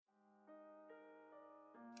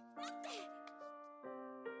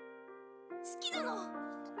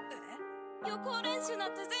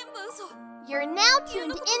You're now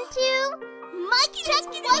tuned into Mic Check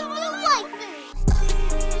Waifu.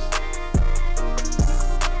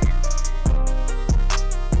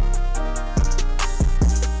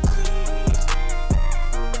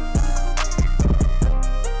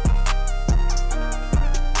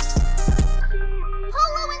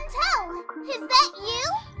 Polo and Tell, is that you?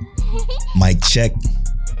 Mic check.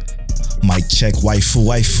 Mic check,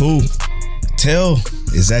 waifu. Tell,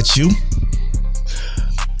 is that you?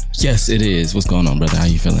 Yes, it is. What's going on, brother? How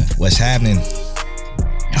you feeling? What's happening?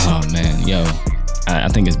 Oh man, yo, I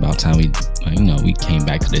think it's about time we came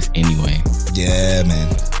back to this anyway. Yeah,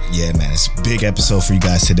 man. It's a big episode for you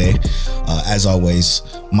guys today. As always,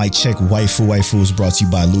 Mic Check Waifu is brought to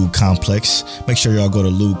you by Lube Complex. Make sure y'all go to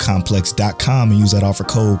lubecomplex.com and use that offer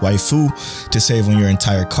code waifu to save on your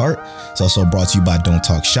entire cart. It's also brought to you by Don't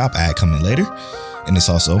Talk Shop, ad coming later. And it's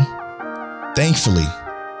also, thankfully,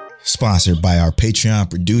 sponsored by our Patreon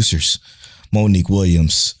producers, Monique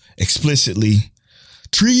Williams, explicitly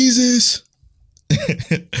Treeses,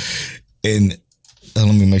 and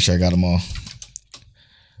let me make sure I got them all.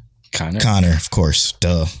 Connor, of course,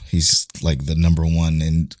 duh. He's like the number one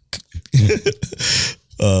and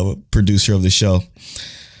producer of the show.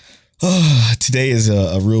 Today is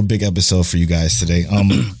a real big episode for you guys today.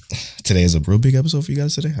 Today is a real big episode for you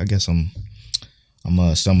guys today. I guess I'm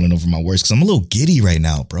stumbling over my words because I'm a little giddy right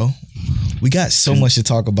now, bro. We got so much to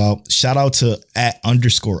talk about. Shout out to @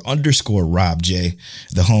 Rob J,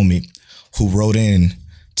 the homie, who wrote in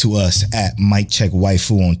to us at Mic Check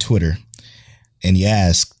Waifu on Twitter. And he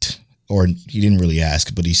asked, or he didn't really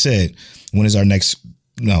ask, but he said, when is our next,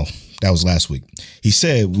 no, that was last week. He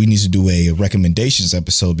said we need to do a recommendations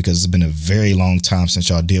episode because it's been a very long time since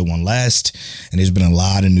y'all did one last. And there's been a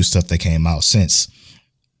lot of new stuff that came out since.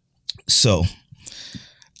 So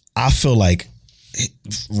I feel like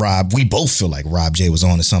we both feel like Rob J was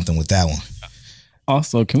on to something with that one.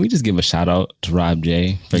 Also, can we just give a shout out to Rob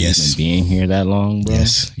J for even being here that long, bro?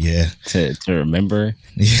 Yes, yeah. To remember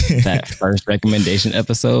that first recommendation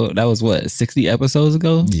episode. That was what, 60 episodes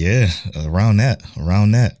ago? Yeah, around that.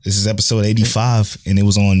 This is episode 85, and it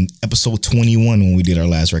was on episode 21 when we did our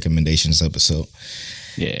last recommendations episode.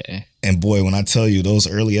 Yeah. And boy, when I tell you those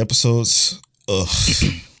early episodes,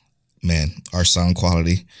 man, our sound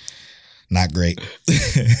quality, not great.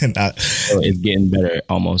 It's getting better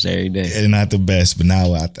almost every day. And not the best, but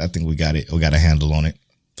now I think we got it. We got a handle on it.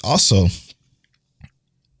 Also,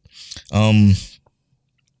 we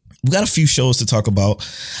got a few shows to talk about.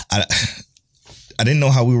 I didn't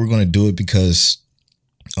know how we were going to do it because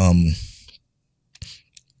the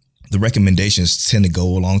recommendations tend to go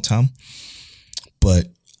a long time, but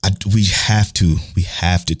we have to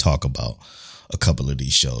talk about a couple of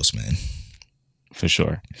these shows, man. For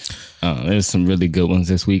sure. There's some really good ones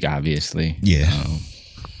this week, obviously. Yeah.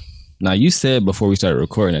 Now, you said before we started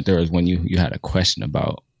recording that there was one you had a question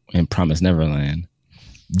about in Promise Neverland.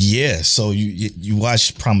 Yeah. So you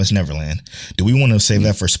watched Promise Neverland. Do we want to save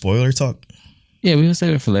that for spoiler talk? Yeah, we will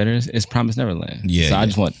save it for later. It's Promise Neverland. Yeah. So I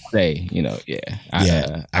just want to say, I got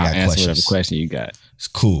I'll answer questions. whatever question you got. It's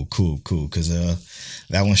cool. Because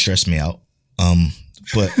that one stressed me out.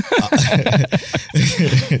 But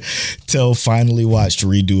Tell finally watched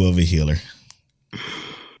Redo of a Healer.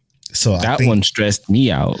 So that one stressed me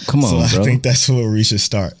out. Come on, bro. I think that's where we should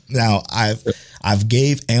start. Now I've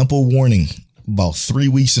gave ample warning about 3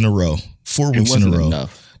 weeks in a row, 4 weeks in a row.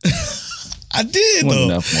 Enough. I did. Wasn't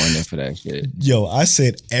enough warning for that shit. Yo, I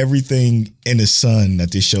said everything in the sun that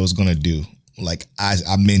this show is gonna do. Like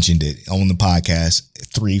I mentioned it on the podcast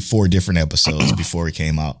 3-4 different episodes before it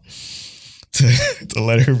came out. To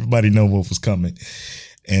let everybody know what was coming.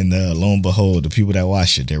 And lo and behold, the people that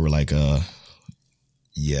watched it, they were like,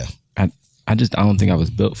 yeah. I don't think I was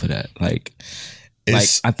built for that. Like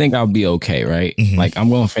I think I'll be okay, right? Mm-hmm. Like I'm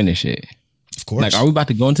gonna finish it. Of course. Like, are we about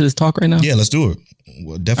to go into this talk right now? Yeah, let's do it.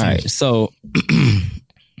 Well, definitely. All right, so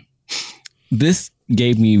this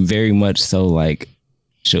gave me very much so like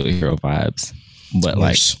Shield Hero vibes, but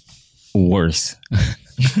worse. Like worse.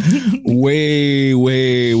 way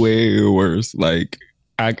worse. Like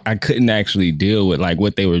I couldn't actually deal with like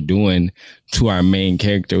what they were doing to our main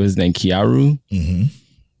character. His name Kiaru. Mm-hmm.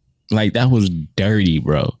 Like that was dirty,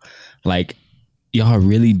 bro. Like y'all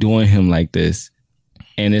really doing him like this,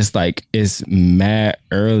 and it's like it's mad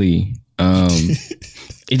early.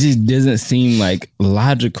 It just doesn't seem like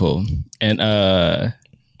logical. And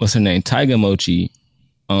what's her name? Taiga Mochi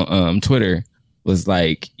on Twitter was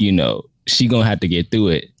like, she gonna have to get through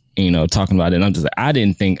it, talking about it. And I'm just like, I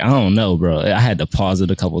don't know, bro. I had to pause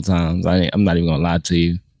it a couple times. I'm not even gonna lie to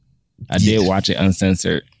you. I did watch it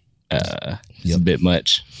uncensored. It's a bit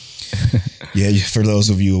much. Yeah, for those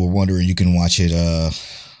of you who are wondering, you can watch it.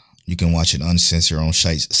 You can watch it uncensored on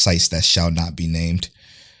sites that shall not be named.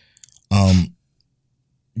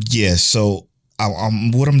 Yeah. So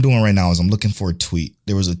what I'm doing right now is I'm looking for a tweet.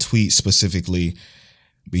 There was a tweet specifically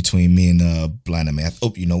between me and Blind Man.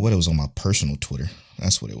 Oh, you know what? It was on my personal Twitter.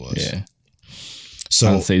 That's what it was. Yeah.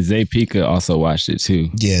 So I'd say Zay Pika also watched it too.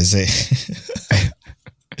 Yeah, Zay.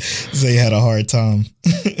 Zay had a hard time.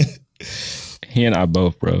 He and I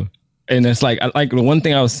both, bro. And it's like the one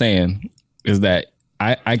thing I was saying is that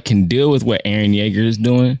I can deal with what Eren Yeager is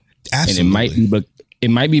doing. Absolutely. And it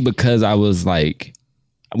might be because I was like,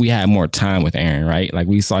 we had more time with Eren, right? Like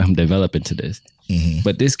we saw him develop into this. Mm-hmm.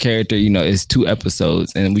 But this character, you know, is 2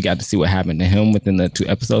 episodes and we got to see what happened to him within the 2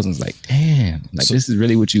 episodes. And it's like, damn, like this is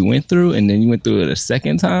really what you went through. And then you went through it a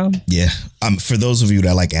second time. Yeah. For those of you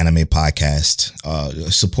that like Anime Podcast,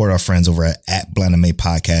 support our friends over at Blind Anime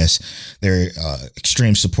Podcast. They're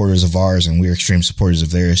extreme supporters of ours and we're extreme supporters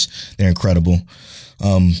of theirs. They're incredible.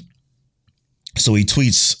 So he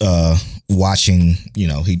tweets watching, you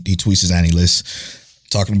know, he tweets his Annie list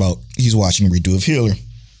talking about he's watching Redo of Healer.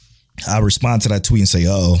 I respond to that tweet and say,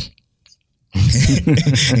 "Oh,"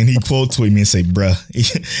 and he quote tweet me and say, "Bruh,"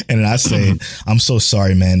 and then I say, "I'm so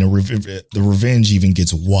sorry, man. The revenge even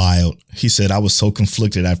gets wild." He said, "I was so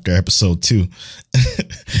conflicted after episode 2,"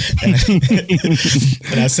 and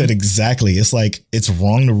I said, "Exactly. It's like it's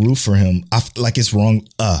wrong to root for him. Like it's wrong.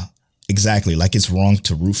 Exactly. Like it's wrong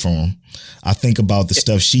to root for him. I think about the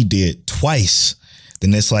stuff she did twice.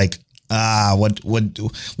 Then it's like." What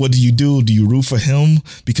do you do? Do you root for him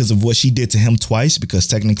because of what she did to him twice? Because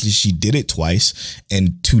technically she did it twice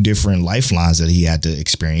and 2 different lifelines that he had to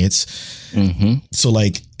experience. Mm-hmm. So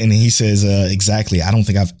like, and he says, exactly. I don't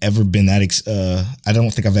think I've ever been that. I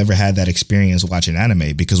don't think I've ever had that experience watching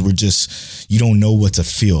anime because you don't know what to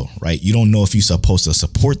feel, right? You don't know if you're supposed to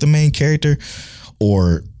support the main character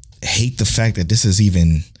or hate the fact that this is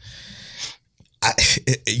even.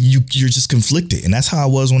 You're just conflicted, and that's how I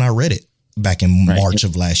was when I read it back in March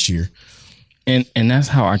of last year. And that's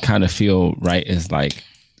how I kind of feel, right? Is like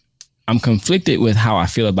I'm conflicted with how I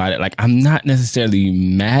feel about it. Like I'm not necessarily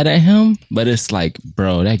mad at him, but it's like,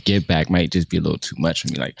 bro, that get back might just be a little too much for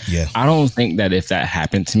me. Like, yeah. I don't think that if that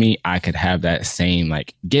happened to me, I could have that same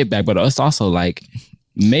like get back. But it's also like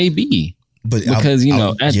maybe. But because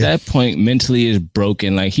at that point mentally is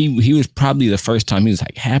broken. Like he was probably the first time he was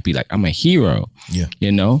like happy, like I'm a hero. Yeah,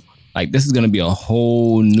 you know, like this is gonna be a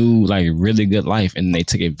whole new like really good life, and they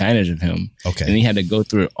took advantage of him. Okay, and he had to go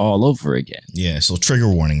through it all over again. Yeah. So trigger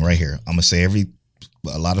warning right here. I'm gonna say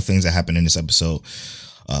a lot of things that happen in this episode.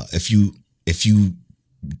 If you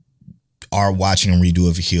are watching a Redo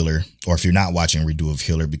of Healer, or if you're not watching a Redo of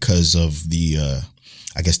Healer because of the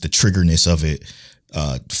I guess the triggerness of it.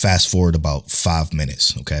 Fast forward about 5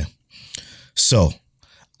 minutes. Okay. So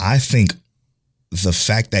I think the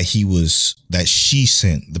fact that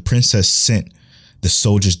the princess sent the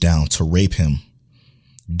soldiers down to rape him,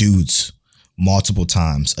 dudes, multiple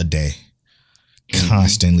times a day,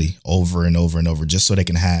 constantly over and over and over, just so they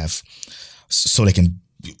can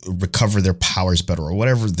recover their powers better or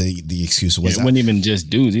whatever the excuse was. It wasn't even just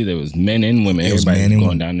dudes either. It was men and women. Everybody was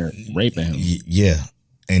going down there raping him. Yeah.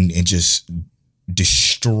 And just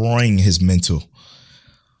destroying his mental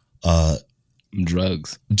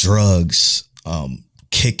drugs,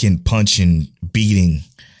 kicking, punching, beating,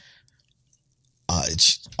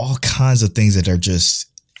 all kinds of things that are just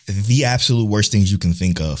the absolute worst things you can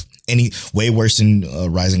think of. Way worse than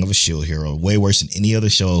Rising of a Shield Hero, way worse than any other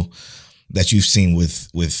show that you've seen with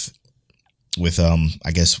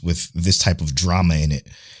I guess with this type of drama in it.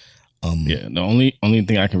 Yeah, the only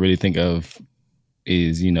thing I can really think of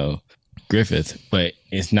is Griffith, but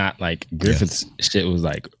it's not like Griffith's shit was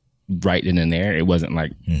like right in there. It wasn't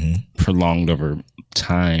like prolonged over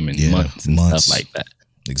time and months and stuff like that.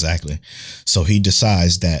 Exactly. So he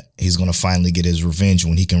decides that he's going to finally get his revenge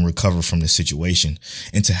when he can recover from the situation.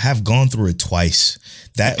 And to have gone through it twice,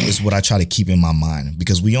 that is what I try to keep in my mind,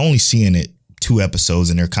 because we only seeing it 2 episodes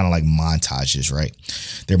and they're kind of like montages, right?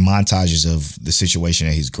 They're montages of the situation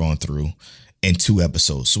that he's going through in 2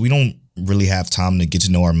 episodes. So we don't really have time to get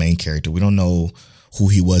to know our main character. We don't know who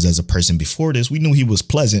he was as a person before this. We knew he was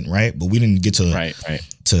pleasant, right? But we didn't get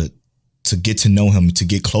to to get to know him, to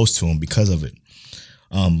get close to him because of it.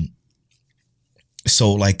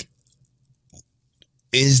 So like,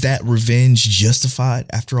 is that revenge justified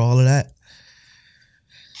after all of that?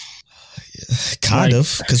 Kind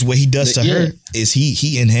of, because what he does to her is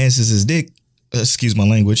he enhances his dick. Excuse my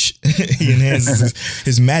language. He enhances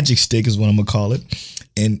his magic stick is what I'm gonna call it,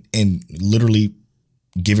 and literally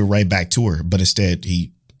give it right back to her. But instead,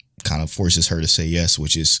 he kind of forces her to say yes,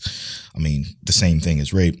 which is, I mean, the same thing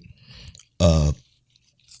as rape.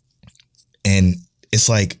 And it's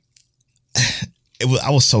like, I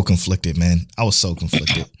was so conflicted, man. I was so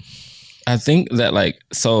conflicted. I think that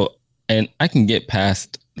and I can get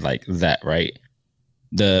past like that, right?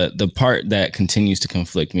 The part that continues to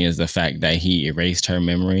conflict me is the fact that he erased her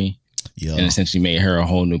memory and essentially made her a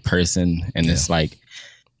whole new person. And it's like,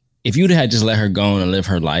 if you'd had just let her go on and live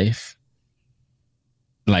her life,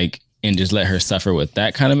 like, and just let her suffer with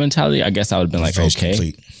that kind of mentality, I guess I would have been like,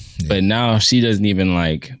 okay. Yeah. But now she doesn't even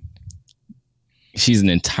like, she's an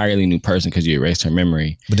entirely new person because you erased her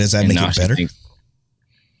memory. But does that make it better?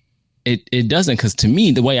 It doesn't, because to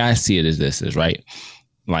me, the way I see it is right.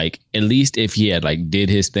 Like, at least if he had like did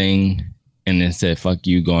his thing and then said, fuck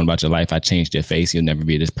you, going about your life, I changed your face, you'll never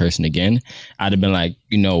be this person again, I'd have been like,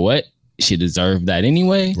 you know what? She deserved that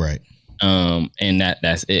anyway. Right. And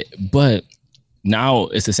that's it. But now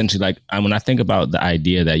it's essentially like, when I think about the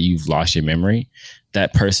idea that you've lost your memory,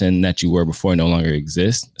 that person that you were before no longer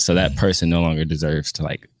exists. So that person no longer deserves to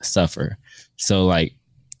like suffer. So like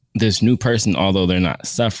this new person, although they're not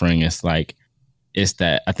suffering, it's like, it's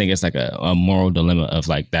that, I think it's like a moral dilemma of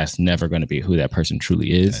like, that's never going to be who that person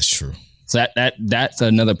truly is. That's true. So that's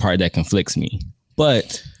another part that conflicts me,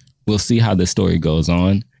 but we'll see how the story goes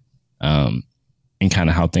on, and kind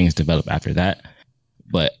of how things develop after that.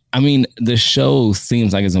 But I mean, the show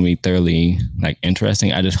seems like it's going to be thoroughly like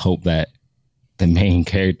interesting. I just hope that the main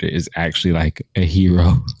character is actually like a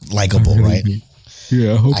hero. Likable, right?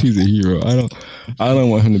 Yeah, I hope he's a hero. I don't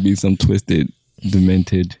want him to be some twisted,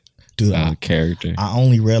 demented character. I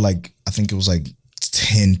only read like, I think it was like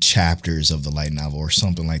 10 chapters of the light novel or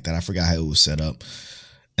something like that. I forgot how it was set up.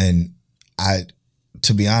 And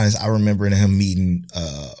to be honest, I remember him meeting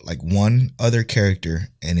like one other character,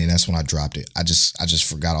 and then that's when I dropped it. I just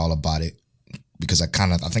forgot all about it because I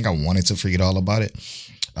think I wanted to forget all about it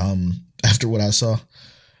after what I saw.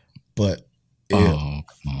 But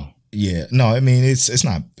yeah, no, I mean it's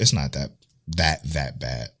not that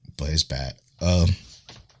bad, but it's bad.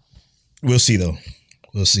 We'll see though.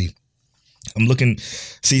 We'll see.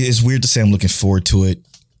 It's weird to say I'm looking forward to it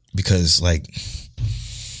because like,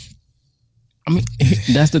 I mean,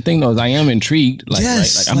 that's the thing though, is I am intrigued. Like,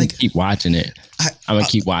 yes, right? Like, I'm gonna keep watching it. I'm gonna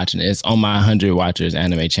keep watching it. It's on my 100 watchers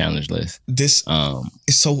anime challenge list. This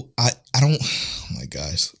is so I don't. Oh my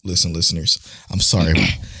guys, listeners, I'm sorry.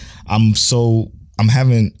 I'm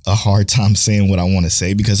having a hard time saying what I want to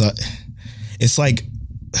say because it's like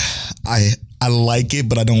I like it,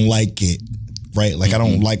 but I don't like it. Right? Like, I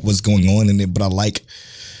don't like what's going on in it, but I like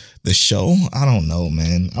the show. I don't know,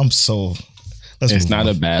 man. It's not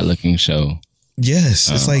a bad looking show. Yes.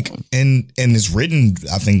 It's like, and it's written,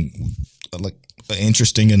 I think, like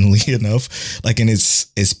interestingly enough, like, and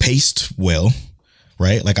it's paced well,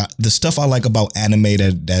 right? Like the stuff I like about anime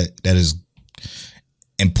that is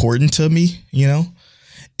important to me, you know,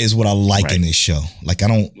 is what I like in this show. Like,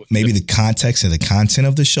 maybe the context and the content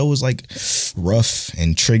of the show is like rough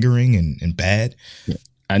and triggering and bad.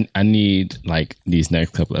 I need like these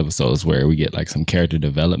next couple episodes where we get like some character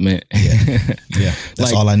development. Yeah. That's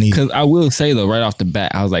like, all I need. Because I will say though, right off the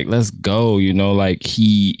bat, I was like, let's go. You know, like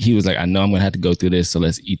he was like, I know I'm gonna have to go through this, so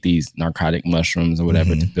let's eat these narcotic mushrooms or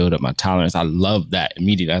whatever to build up my tolerance. I love that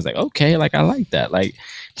immediately. I was like, okay, like I like that. Like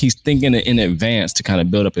he's thinking in advance to kind of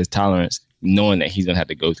build up his tolerance, knowing that he's gonna have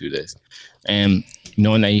to go through this, and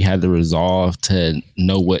knowing that he had the resolve to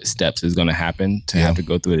know what steps is gonna happen to have to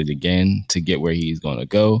go through it again to get where he's gonna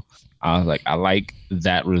go. I was like, I like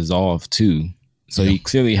that resolve too. So he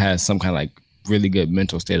clearly has some kind of like really good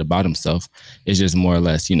mental state about himself. It's just more or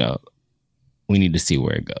less, you know, we need to see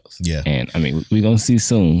where it goes. Yeah. And I mean, we're gonna see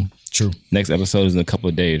soon. True. Next episode is in a couple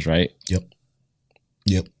of days, right? Yep.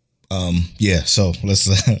 Yeah. So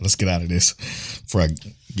let's get out of this before I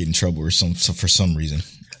get in trouble for some reason.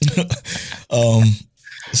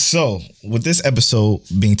 So with this episode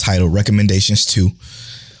being titled Recommendations 2,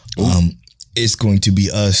 it's going to be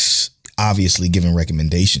us obviously giving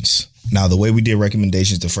recommendations. Now, the way we did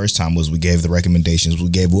recommendations the first time was we gave the recommendations, we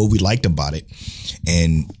gave what we liked about it,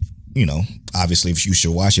 and you know, obviously if you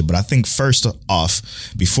should watch it. But I think first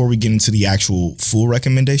off, before we get into the actual full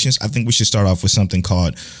recommendations, I think we should start off with something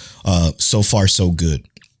called So Far So Good.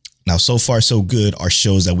 Now, So Far So Good are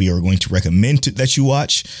shows that we are going to recommend that you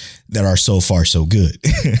watch that are so far so good.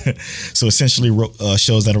 So essentially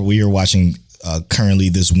shows that we are watching currently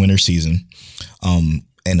this winter season.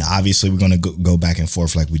 And obviously we're going to go back and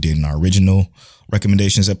forth like we did in our original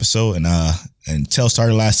recommendations episode. And Tell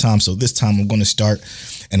started last time. So this time I'm going to start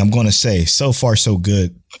and I'm going to say So Far So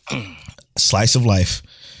Good. Slice of life.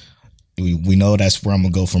 We know that's where I'm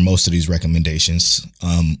going to go for most of these recommendations.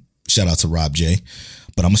 Shout out to Rob J.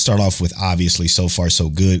 But I'm going to start off with, obviously, So Far So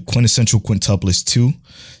Good. Quintessential Quintuplets 2.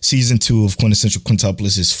 Season 2 of Quintessential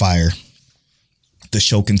Quintuplets is fire. The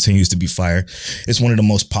show continues to be fire. It's one of the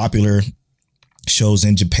most popular shows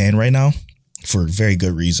in Japan right now for very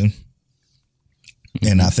good reason.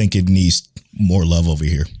 And I think it needs more love over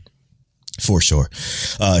here for sure.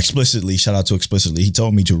 Explicitly, shout out to Explicitly. He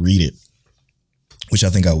told me to read it, which I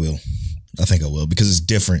think I will. Because it's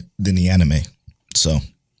different than the anime. So,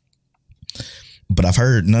 but I've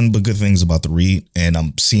heard none but good things about the read, and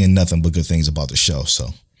I'm seeing nothing but good things about the show. So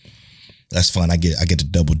that's fun. I get to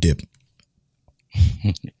double dip.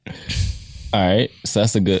 All right, so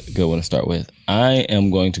that's a good one to start with. I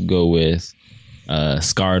am going to go with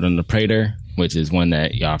Scarred on the Praetor, which is one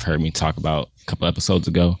that y'all have heard me talk about a couple episodes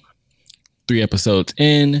ago. 3 episodes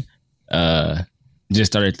in,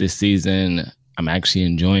 just started this season. I'm actually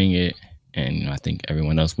enjoying it, and I think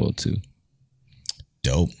everyone else will too.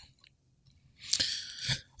 Dope.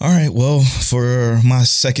 All right, well, for my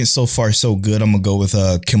second So Far So Good, I'm gonna go with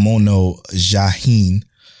Kimono Jahin.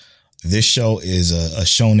 This show is a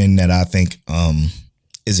shonen that I think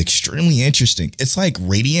is extremely interesting. It's like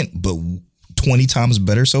Radiant, but 20 times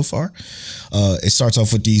better so far. It starts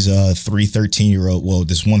off with these 3 13-year-old, well,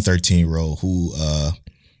 this one 13-year-old who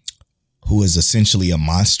is essentially a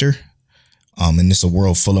monster. And it's a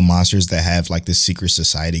world full of monsters that have like this secret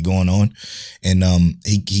society going on. And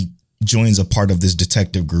he joins a part of this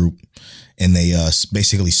detective group, and they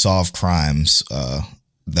basically solve crimes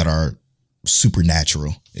that are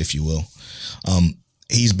supernatural, if you will.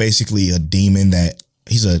 He's basically a demon that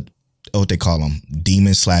he's what they call him,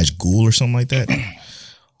 demon / ghoul or something like that.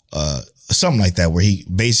 Something like that, where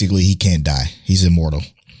he can't die. He's immortal.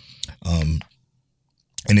 And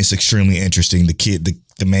it's extremely interesting.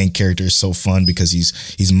 The main character is so fun because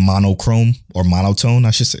he's monochrome or monotone.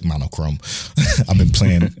 I should say monochrome. I've been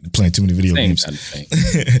playing too many video games.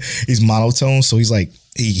 He's monotone, so he's like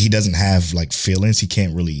he doesn't have like feelings. He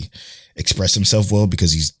can't really express himself well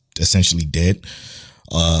because he's essentially dead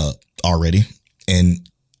already. And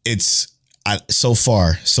it's so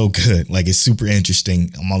far so good. Like, it's super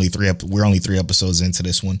interesting. We're only 3 episodes into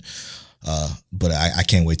this one, but I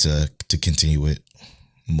can't wait to continue it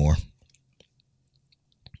more.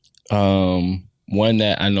 One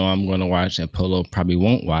that I know I'm going to watch that Polo probably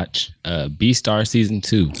won't watch, Beastar season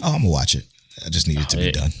 2. Oh, I'm gonna watch it. I just need it to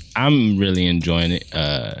be done. I'm really enjoying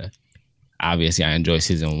it. Obviously, I enjoy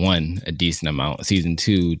season 1 a decent amount. Season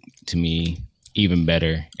 2, to me, even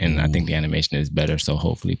better. And I think the animation is better. So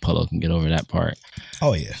hopefully Polo can get over that part.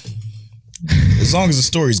 Oh, yeah. As long as the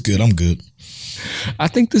story's good, I'm good. I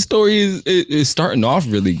think the story is starting off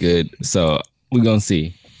really good. So we're going to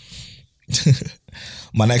see.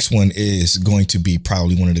 My next one is going to be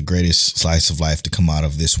probably one of the greatest slice of life to come out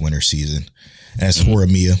of this winter season. And that's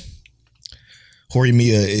Horimiya.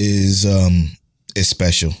 Horimiya is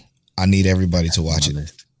special. I need everybody to watch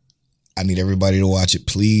it. I need everybody to watch it,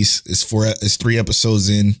 please. It's 3 episodes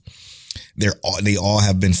in. They all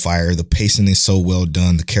have been fire. The pacing is so well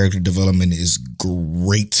done. The character development is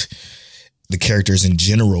great. The characters in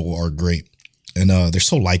general are great. And they're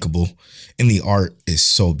so likable. And the art is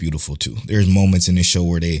so beautiful too. There's moments in this show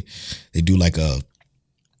where they do like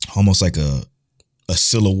almost like a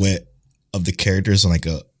silhouette of the characters and like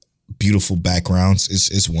a beautiful backgrounds.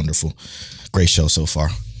 It's wonderful. Great show so far.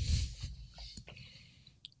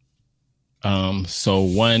 So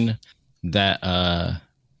one that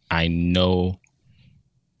I know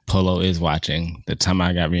Polo is watching, The Time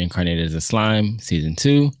I Got Reincarnated as a Slime, season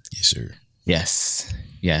 2. Yes, sir. Yes.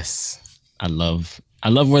 I love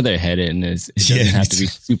where they're headed, and it doesn't have to be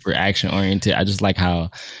super action oriented. I just like how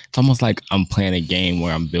it's almost like I'm playing a game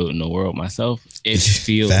where I'm building a world myself. It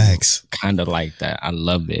feels kind of like that. I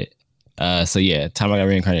love it. So yeah, Time I Got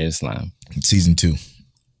Reincarnated as Slime, season 2.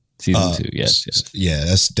 Season 2, yes. Yeah,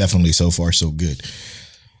 that's definitely so far so good.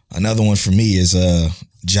 Another one for me is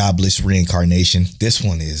Jobless Reincarnation. This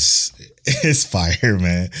one is fire,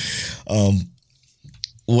 man.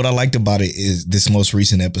 What I liked about it is this most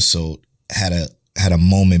recent episode had a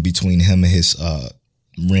moment between him and his the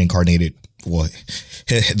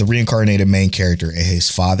reincarnated main character and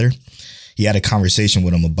his father. He had a conversation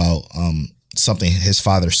with him about something his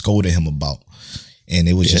father scolded him about. And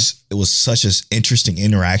it was it was such an interesting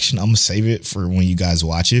interaction. I'm gonna save it for when you guys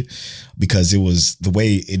watch it because the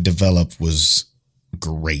way it developed was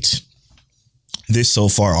great. This so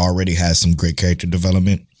far already has some great character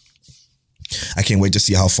development. I can't wait to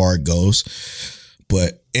see how far it goes.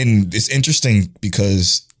 And it's interesting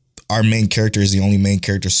because our main character is the only main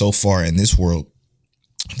character so far in this world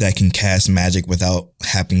that can cast magic without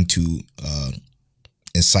having to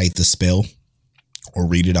incite the spell or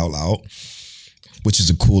read it out loud, which is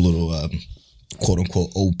a cool little quote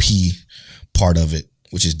unquote OP part of it,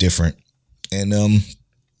 which is different. And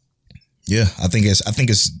yeah, I think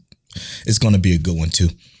it's going to be a good one too.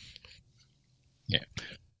 Yeah.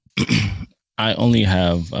 I only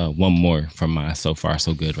have one more from my So Far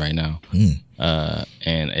So Good right now.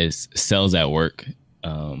 And it's Cells at Work.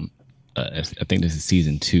 I think this is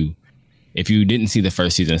season 2. If you didn't see the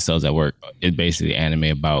first season of Cells at Work, it's basically anime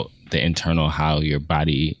about the internal, how your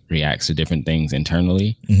body reacts to different things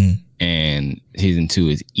internally. And season 2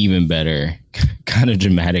 is even better, kind of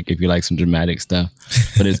dramatic if you like some dramatic stuff,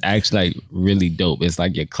 but it's actually like really dope. It's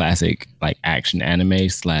like your classic like action anime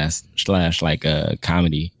slash like a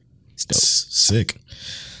comedy. It's dope. Sick.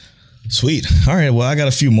 Sweet. All right. Well, I got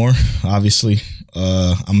a few more, obviously.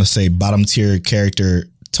 I'm going to say bottom tier character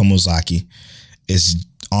Tomozaki is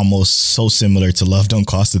almost so similar to Love Don't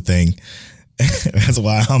Cost a Thing. That's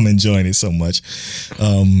why I'm enjoying it so much.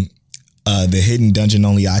 The hidden dungeon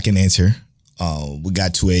only I can enter. We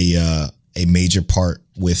got to a major part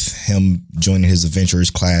with him joining his adventurers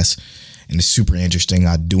class, and it's super interesting.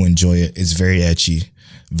 I do enjoy it. It's very ecchi,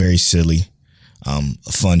 very silly, a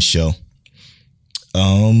fun show.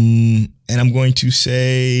 And I'm going to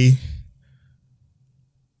say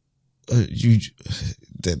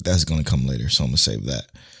that's going to come later, so I'm gonna save that.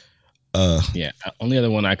 Yeah, only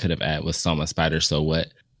other one I could have added was Soma Spider So What.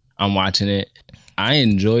 I'm watching it. I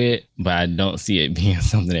enjoy it, but I don't see it being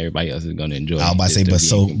something everybody else is going to enjoy. I was about to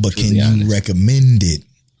say, but can you honest. recommend it?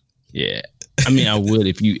 Yeah, I mean, I would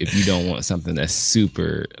if you don't want something that's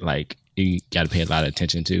super like you got to pay a lot of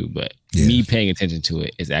attention to. But me paying attention to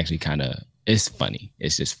it is actually kind of it's funny.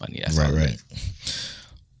 It's just funny. That's right.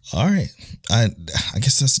 All right, I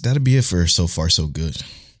guess that'll be it for So Far So Good.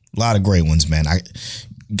 A lot of great ones, man.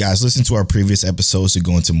 Guys, listen to our previous episodes to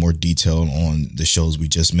go into more detail on the shows we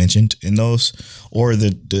just mentioned in those, or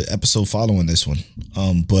the episode following this one.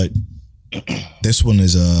 But this one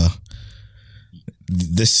is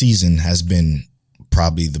this season has been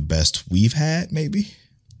probably the best we've had, maybe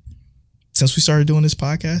since we started doing this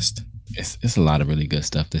podcast. It's a lot of really good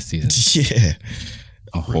stuff this season. Yeah,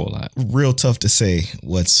 a whole lot. Real tough to say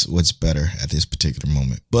what's better at this particular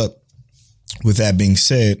moment. But with that being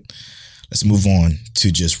said, let's move on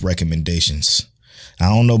to just recommendations. I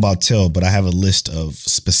don't know about Tell, but I have a list of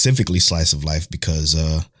specifically Slice of Life because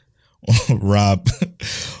Rob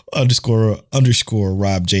 _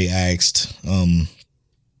 Rob J asked. Let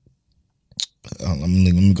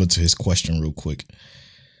me go to his question real quick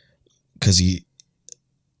because he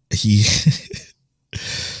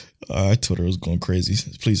Twitter was going crazy.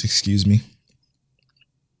 Please excuse me.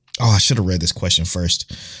 Oh, I should have read this question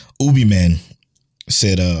first. Ubi Man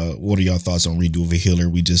said, what are y'all thoughts on redo of a healer?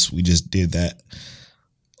 We just did that.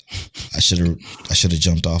 I should have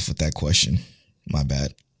jumped off with that question. My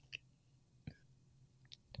bad.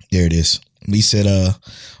 There it is. He said, at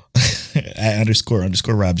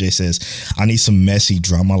 _ Rob J says, I need some messy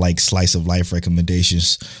drama like Slice of Life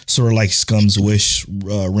recommendations, sort of like Scum's Wish,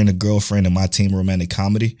 Rent a Girlfriend, and My Teen Romantic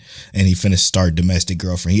Comedy. And he finished start Domestic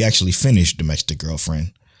Girlfriend. He actually finished Domestic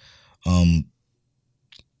Girlfriend.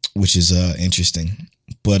 Which is interesting.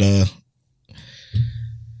 But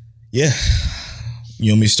yeah.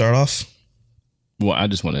 You want me to start off? Well, I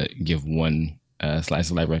just want to give one Slice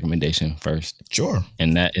of Life recommendation first. Sure.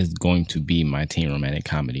 And that is going to be My Teen Romantic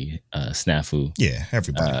Comedy, Snafu. Yeah,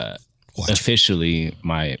 everybody. Officially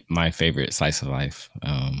my favorite Slice of Life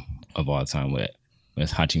of all time, with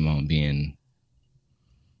Hachimon being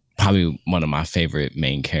probably one of my favorite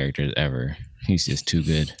main characters ever. He's just too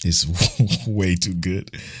good. It's way too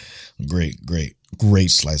good. Great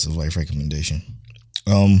Slice of Life recommendation.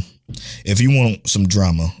 If you want some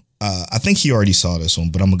drama, I think he already saw this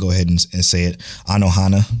one, but I'm gonna go ahead and say it.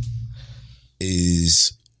 Anohana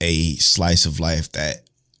is a slice of life that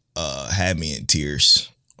had me in tears.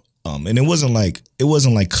 And it wasn't like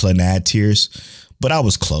Clannad tears, but I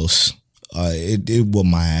was close. It whooped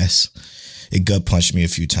my ass. It gut punched me a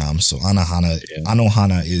few times. So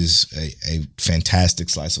Anohana is a fantastic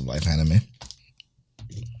slice of life anime.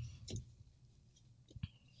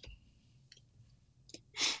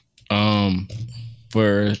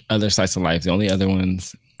 For other slice of life, the only other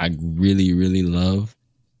ones I really, really love,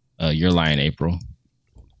 Your Lie in April.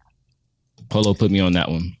 Polo put me on that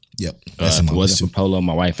one. Yep. If it wasn't for Polo,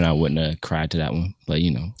 my wife and I wouldn't have cried to that one. But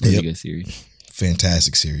really good series.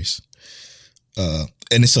 Fantastic series. And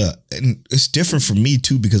it's different for me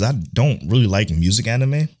too because I don't really like music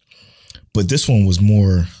anime, but this one was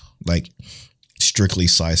more like strictly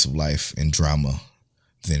slice of life and drama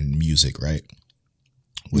than music, right?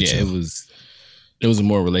 It was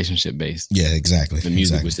more relationship based. Yeah, exactly. The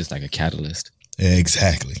music was just like a catalyst.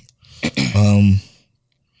 Exactly.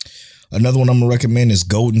 Another one I'm gonna recommend is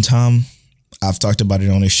Golden Time. I've talked about it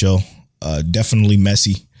on this show. Definitely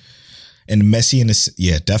messy. And messy in this,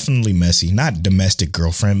 yeah, definitely messy. Not domestic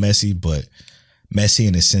girlfriend messy, but messy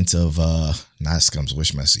in the sense of not Scum's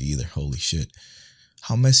Wish messy either. Holy shit.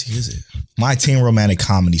 How messy is it? My teen romantic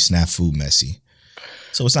comedy snafu messy.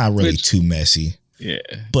 So it's not really too messy. Yeah.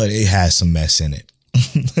 But it has some mess in it.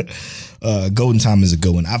 Golden Time is a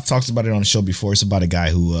good one. I've talked about it on the show before. It's about a guy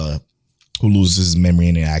who loses his memory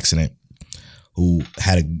in an accident, who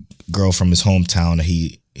had a girl from his hometown that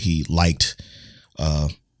he liked.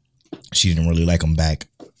 She didn't really like him back.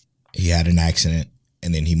 He had an accident,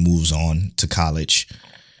 and then he moves on to college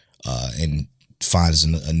and finds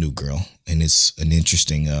a new girl. And it's an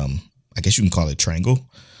interesting, I guess you can call it triangle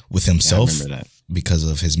with himself. Yeah, I remember that. Because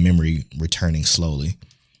of his memory returning slowly.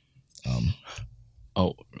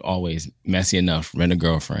 Always messy enough. Rent a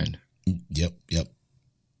girlfriend. Yep.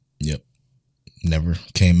 Never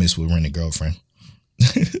can't miss with Rent a Girlfriend.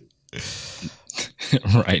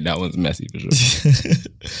 Right, that was messy for sure.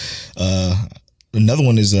 Another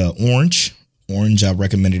one is Orange. Orange, I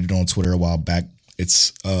recommended it on Twitter a while back.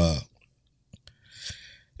 It's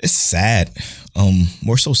sad.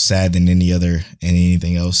 More so sad than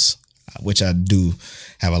anything else, which I do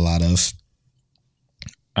have a lot of.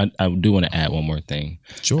 I do want to add one more thing.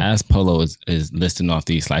 Sure. As Polo is listing off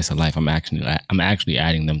these slice of life, I'm actually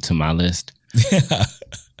adding them to my list.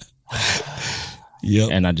 Yep.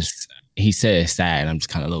 And he said it's sad. I'm just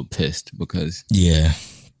kind of a little pissed because yeah,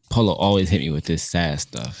 Polo always hit me with this sad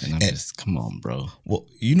stuff, and just come on, bro. Well,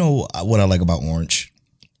 you know what I like about Orange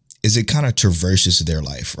is it kind of traverses their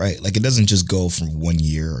life, right? Like it doesn't just go from 1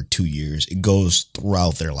 year or 2 years; it goes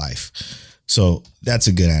throughout their life. So that's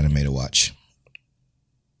a good anime to watch.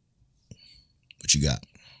 What you got?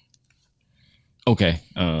 Okay,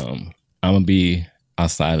 I'm gonna be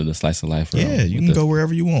outside of the slice of life. Yeah, you can go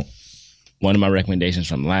wherever you want. One of my recommendations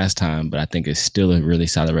from last time, but I think it's still a really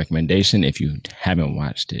solid recommendation if you haven't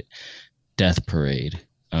watched it. Death Parade.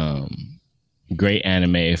 Great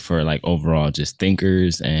anime for like overall just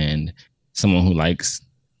thinkers and someone who likes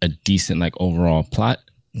a decent like overall plot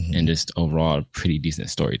and just overall pretty decent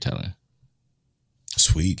storytelling.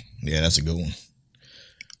 Sweet. Yeah, that's a good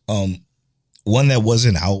one. One that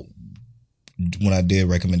wasn't out when I did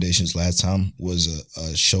recommendations last time was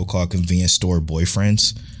a show called Convenience Store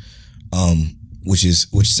Boyfriends.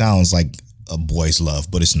 Which sounds like a boy's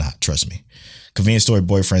love, but it's not. Trust me. Convenience Store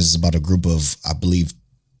Boyfriends is about a group of, I believe,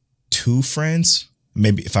 2 friends.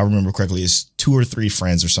 Maybe if I remember correctly, it's 2 or 3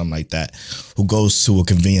 friends or something like that who goes to a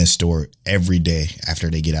convenience store every day after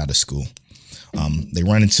they get out of school. They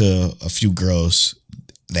run into a few girls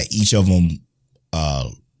that each of them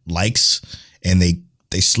likes, and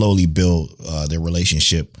they slowly build their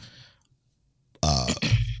relationship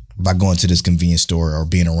by going to this convenience store or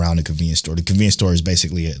being around the convenience store. The convenience store is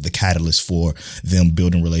basically the catalyst for them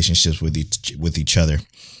building relationships with each other.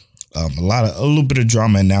 A little bit of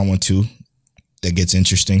drama in that one too that gets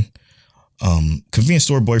interesting. Convenience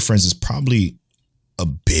Store Boyfriends is probably a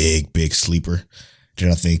big sleeper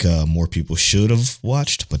that I think more people should have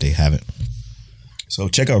watched, but they haven't. So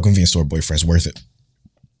check out Convenience Store Boyfriends, worth it.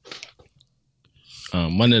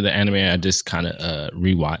 One of the anime I just kind of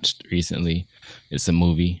rewatched recently. It's a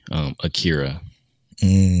movie, Akira.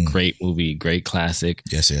 Great movie, great classic.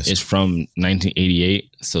 Yes. It's from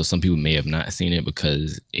 1988, so some people may have not seen it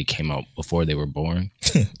because it came out before they were born.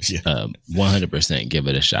 Yeah. 100% give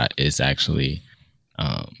it a shot. It's actually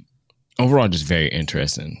overall just very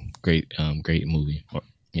interesting. Great movie.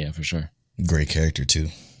 Yeah, for sure. Great character too.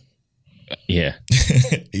 Yeah.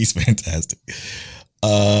 He's fantastic.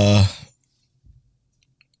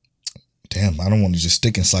 Damn, I don't want to just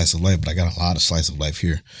stick in slice of life, but I got a lot of slice of life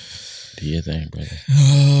here. Do your thing, brother.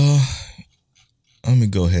 Let me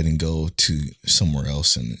go ahead and go to somewhere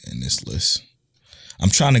else in this list.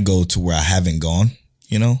 I'm trying to go to where I haven't gone,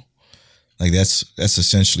 you know? Like that's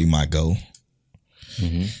essentially my goal.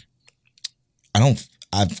 Mm-hmm.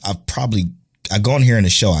 I've gone here in the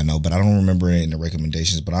show, I know, but I don't remember it in the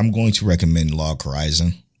recommendations, but I'm going to recommend Log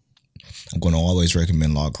Horizon. I'm going to always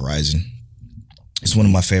recommend Log Horizon. It's one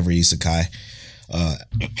of my favorite isekai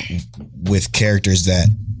with characters that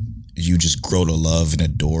you just grow to love and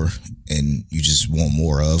adore and you just want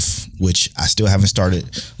more of, which I still haven't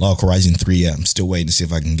started Log Horizon 3 yet. I'm still waiting to see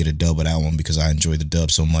if I can get a dub of that one because I enjoy the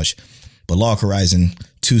dub so much. But Log Horizon,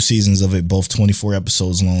 2 seasons of it, both 24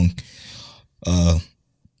 episodes long.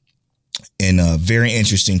 And a very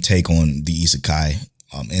interesting take on the isekai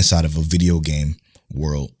inside of a video game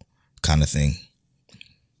world kind of thing.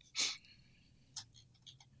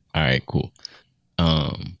 All right, cool.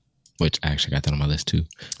 which I actually got that on my list too.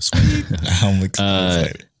 Sweet. I'm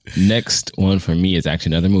excited. Next one for me is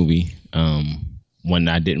actually another movie. One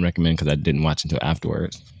I didn't recommend because I didn't watch until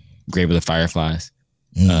afterwards. Grave of the Fireflies.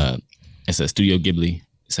 It's a Studio Ghibli,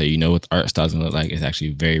 so you know what the art style's gonna look like. It's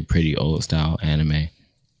actually very pretty old style anime.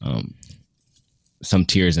 Some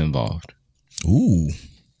tears involved. Ooh,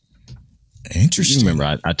 interesting. You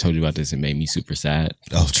remember I told you about this? It made me super sad.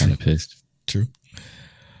 I was kind of pissed. True.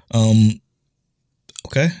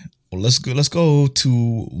 Okay. Well, let's go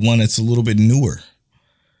to one that's a little bit newer.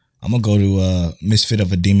 I'm gonna go to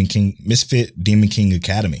Misfit Demon King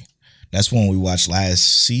Academy. That's one we watched last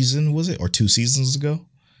season, was it? Or 2 seasons ago?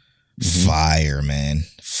 Mm-hmm. Fire, man.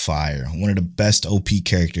 Fire. One of the best OP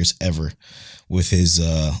characters ever with his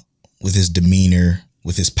demeanor,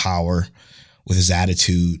 with his power, with his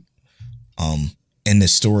attitude. And the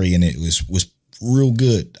story in it was real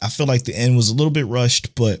good. I feel like the end was a little bit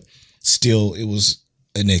rushed, but still it was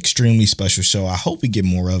an extremely special show. I hope we get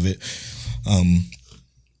more of it.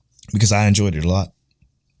 Because I enjoyed it a lot.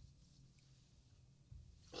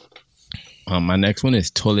 My next one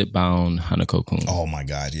is Toilet Bound Hanako-kun. Oh my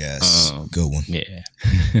God, yes. Good one. Yeah.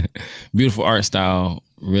 Beautiful art style,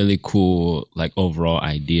 really cool, like overall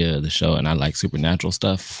idea of the show. And I like supernatural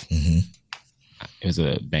stuff. Mm-hmm. It was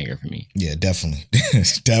a banger for me. Yeah, definitely.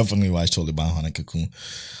 Definitely watch Toilet Bound Hanako-kun.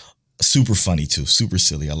 Super funny too. Super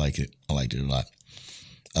silly. I like it. I liked it a lot.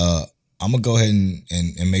 I'm gonna go ahead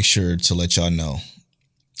and make sure to let y'all know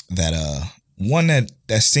that one that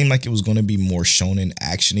seemed like it was gonna be more shonen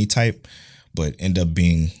actiony type, but end up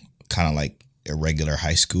being kind of like a regular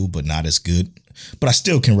high school, but not as good. But I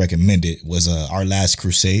still can recommend it. Was Our Last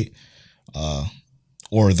Crusade,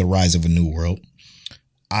 or The Rise of a New World.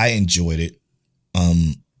 I enjoyed it.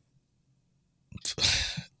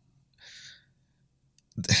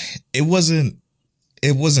 It wasn't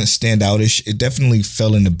standoutish. It definitely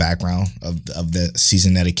fell in the background of the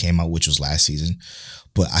season that it came out, which was last season.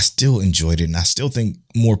 But I still enjoyed it, and I still think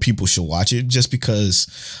more people should watch it just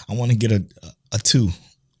because I want to get a 2.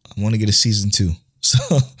 I want to get a season 2.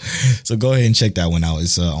 So go ahead and check that one out.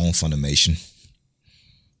 It's on Funimation.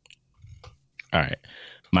 All right.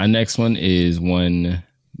 My next one is one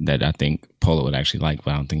that I think Polo would actually like,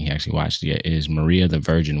 but I don't think he actually watched it yet, is Maria the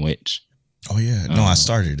Virgin Witch. Oh, yeah. No, I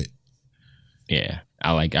started it. Yeah.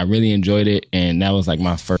 I really enjoyed it, and that was like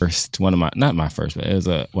my first, not my first, but it was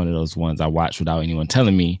one of those ones I watched without anyone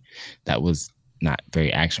telling me that was not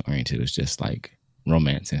very action oriented. It was just like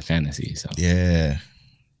romance and fantasy. So yeah,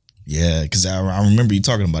 because I remember you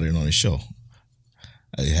talking about it on the show.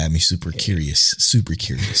 It had me super curious.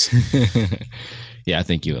 Yeah, I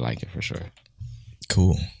think you would like it for sure.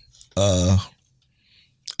 Cool.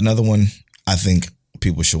 Another one I think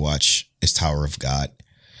people should watch is Tower of God.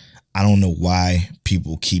 I don't know why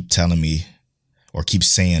people keep telling me or keep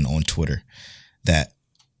saying on Twitter that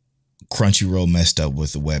Crunchyroll messed up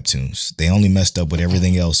with the webtoons. They only messed up with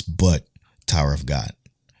everything else but Tower of God.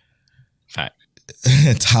 Fact.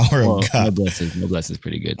 Tower of God. Noblesse is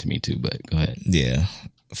pretty good to me too, but go ahead. Yeah,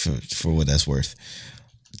 for what that's worth.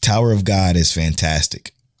 Tower of God is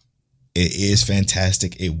fantastic. It is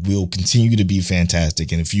fantastic. It will continue to be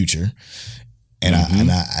fantastic in the future. And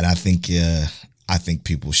I think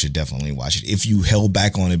people should definitely watch it. If you held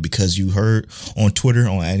back on it because you heard on Twitter,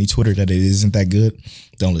 on any Twitter, that it isn't that good,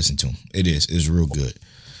 don't listen to them. It is. It's real good.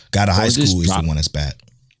 God of High School is the one that's bad.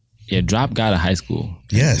 Yeah, drop God of High School.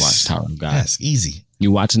 Yes. Watch Tower of God. Yes, easy.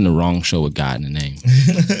 You're watching the wrong show with God in the name.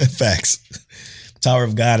 Facts. Tower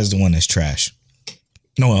of God is the one that's trash.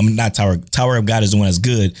 No, I'm not Tower. Tower of God is the one that's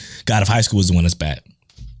good. God of High School is the one that's bad.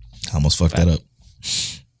 I almost fucked that up.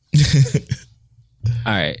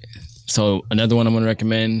 All right. So another one I'm going to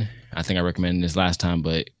recommend, I think I recommended this last time,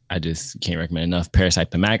 but I just can't recommend enough.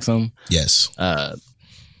 Parasite the Maxim. Yes.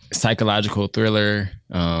 Psychological thriller,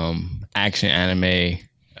 action anime,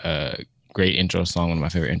 great intro song, one of my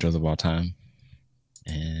favorite intros of all time.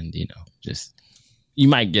 And, just, you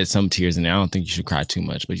might get some tears in there. I don't think you should cry too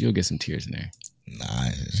much, but you'll get some tears in there. Nah,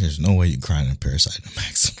 there's no way you're crying in Parasite the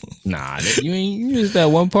Maxim. Nah, you missed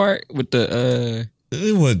that one part with the...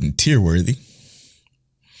 It wasn't tear-worthy.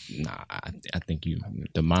 Nah, I think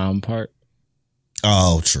the mom part.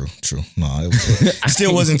 Oh, true. No, it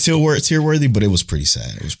still wasn't tear-worthy, but it was pretty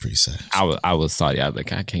sad. I was sorry. I was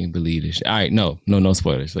like, I can't believe this shit. All right, no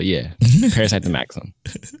spoilers, but yeah, Parasite the Maxim.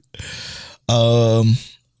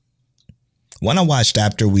 When I watched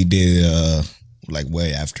after we did, like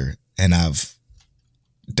way after, and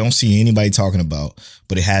don't see anybody talking about,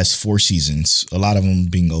 but it has 4 seasons. A lot of them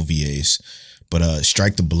being OVAs, but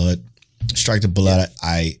Strike the Blood,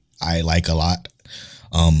 I like a lot.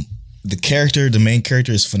 The main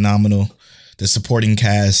character is phenomenal. The supporting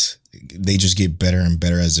cast, they just get better and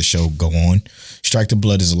better as the show go on. Strike the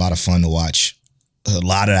Blood is a lot of fun to watch. A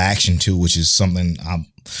lot of action too, which is something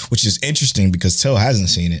which is interesting because Tell hasn't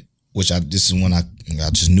seen it. This is one I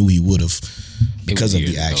just knew he would have because of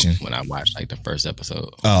the action. When I watched like the first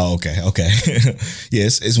episode. Oh, okay.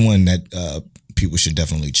 Yes, it's one that people should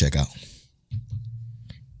definitely check out.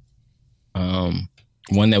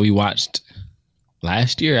 One that we watched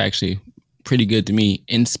last year, actually, pretty good to me.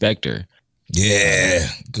 Inspector. Yeah,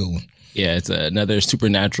 good one. Yeah, it's another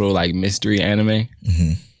supernatural like mystery anime.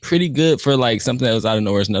 Mm-hmm. Pretty good for like something that was out of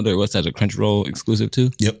nowhere. It's another, what's that, a Crunchyroll exclusive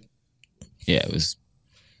too? Yep. Yeah, it was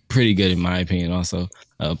pretty good in my opinion. Also,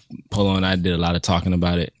 Polo and I did a lot of talking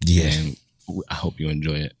about it. Yeah, and I hope you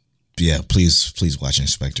enjoy it. Yeah, please watch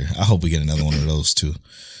Inspector. I hope we get another one of those too.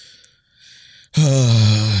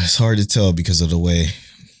 It's hard to tell because of the way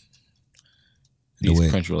these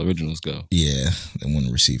Crunchyroll originals go. Yeah, they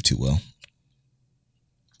wouldn't receive too well.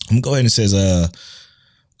 I'm gonna go ahead and says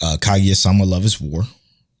Kaguya-sama Love is War.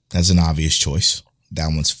 That's an obvious choice. That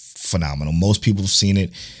one's phenomenal. Most people have seen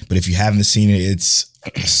it, but if you haven't seen it, it's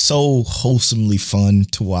so wholesomely fun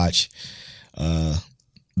to watch.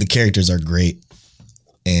 The characters are great,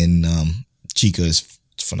 and Chika is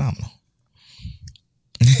phenomenal.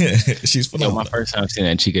 She's phenomenal. My first time seeing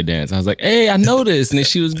that Chika dance, I was like, "Hey, I know this," and then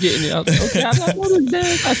she was getting it. I was like, "Okay, I know this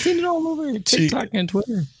dance. I seen it all over TikTok and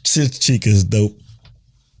Twitter." Chika's dope.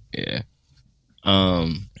 Yeah.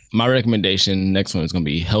 My recommendation next one is gonna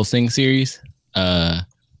be Hellsing series.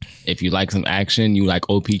 If you like some action, you like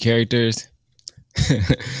OP characters,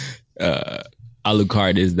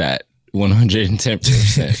 Alucard is that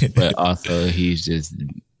 110%. But also he's just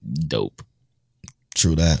dope.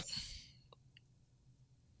 True that.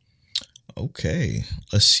 Okay,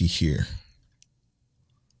 let's see here.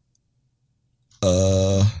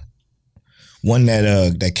 One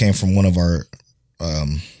that came from one of our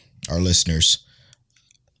listeners.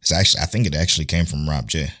 It's actually, I think it actually came from Rob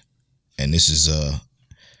J. And this is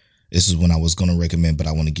one I was going to recommend, but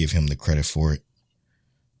I want to give him the credit for it.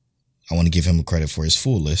 I want to give him a credit for his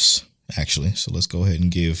full list, actually. So let's go ahead and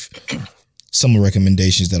give some of the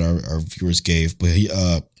recommendations that our viewers gave. But he,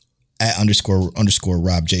 at _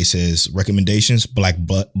 Rob J says recommendations: Black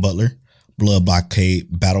Butler, Blood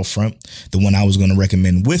Blockade, Battlefront. The one I was going to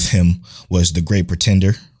recommend with him was The Great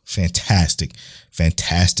Pretender. Fantastic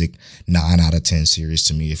 9 out of 10 series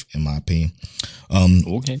to me, in my opinion.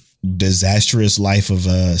 Okay. Disastrous Life of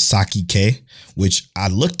Saki K, which I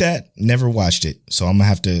looked at, never watched it, so I'm gonna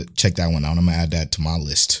have to check that one out. I'm gonna add that to my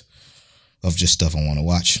list of just stuff I want to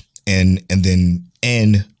watch. And then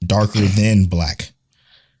Darker Than Black,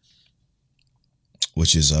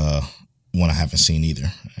 which is one I haven't seen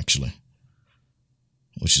either, actually,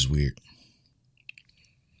 which is weird.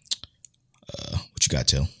 What you got,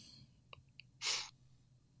 Till?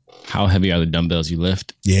 How heavy are the dumbbells you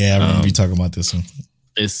lift? Yeah, I remember you talking about this one.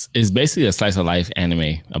 It's basically a slice of life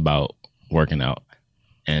anime about working out,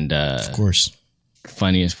 and of course,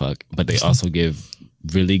 funny as fuck. But they also give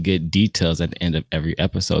really good details at the end of every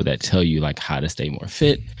episode that tell you like how to stay more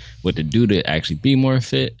fit, what to do to actually be more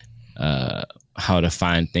fit, how to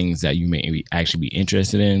find things that you may actually be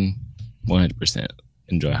interested in. 100%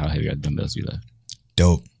 enjoy How Heavy Are the Dumbbells You Lift.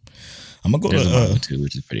 Dope. I'm gonna go to too,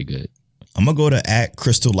 which is pretty good. I'm gonna go to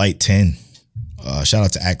 @CrystalLight10. Shout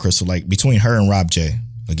out to @CrystalLight. Between her and Rob J,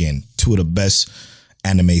 again, two of the best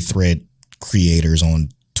anime thread creators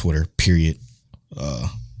on Twitter. Period.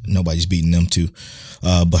 Nobody's beating them two.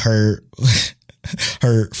 But her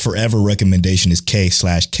forever recommendation is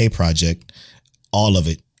K/K Project. All of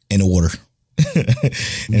it in order.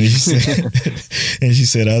 and she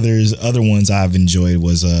said other ones I've enjoyed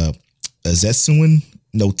was Zetsuin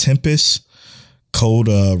no Tempest, Code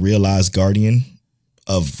Realized Guardian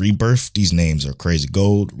of Rebirth. These names are crazy.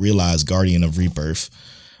 Gold Realized Guardian of Rebirth,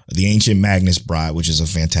 The Ancient Magnus Bride, which is a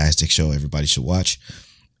fantastic show everybody should watch,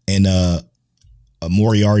 and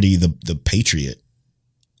Moriarty the Patriot.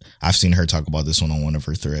 I've seen her talk about this on one of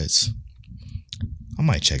her threads. I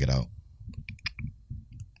might check it out.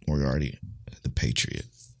 Moriarty the Patriot.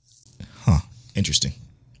 Huh. Interesting.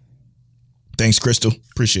 Thanks, Crystal.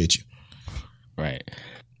 Appreciate you. Right.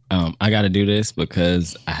 I got to do this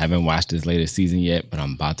because I haven't watched this latest season yet, but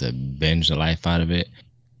I'm about to binge the life out of it.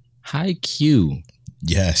 Haikyuu.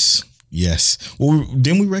 Yes. Well,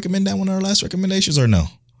 didn't we recommend that one in our last recommendations or no?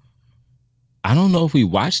 I don't know if we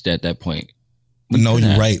watched it at that point. No,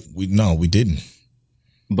 you're right. We didn't.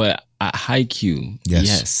 But Haikyuu.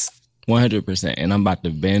 Yes. 100%. And I'm about to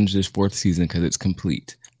binge this 4th season because it's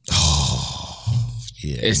complete. Oh,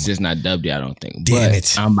 yeah. It's just not dubbed yet, I don't think. Damn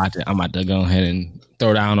it. I'm about to go ahead and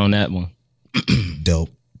throw down on that one. Dope.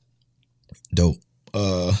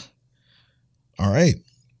 All right.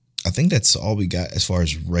 I think that's all we got as far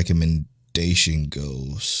as recommendation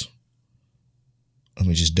goes. Let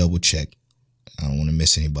me just double check. I don't want to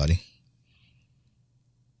miss anybody.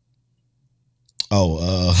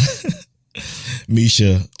 Oh,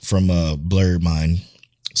 Misha from Blurred Mind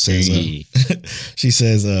says, she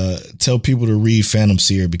says, tell people to read Phantom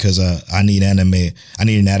Seer because I need anime. I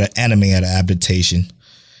need an anime adaptation.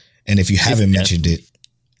 And if you haven't mentioned it,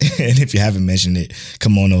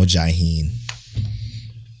 come on, Jaheen.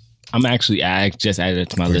 I just added it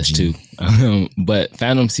to my list too. But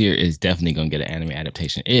Phantom Seer is definitely gonna get an anime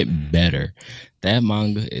adaptation. It better. That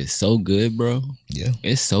manga is so good, bro. Yeah,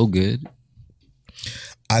 it's so good.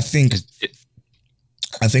 I think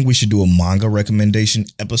we should do a manga recommendation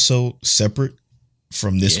episode separate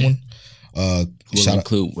from this one. We'll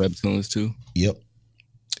include webtoons too. Yep.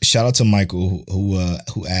 Shout out to Michael who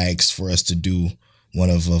asked for us to do one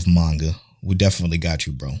of manga. We definitely got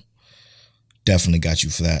you, bro. Definitely got you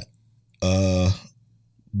for that.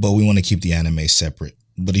 But we want to keep the anime separate.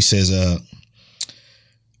 But he says,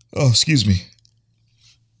 excuse me.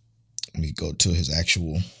 Let me go to his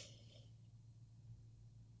actual.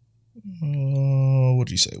 What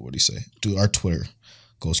did he say? Dude, our Twitter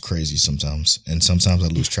goes crazy sometimes. And sometimes I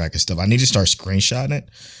lose track of stuff. I need to start screenshotting it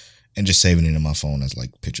and just saving it in my phone as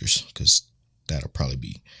like pictures because that'll probably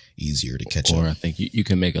be easier to catch up. Or I think you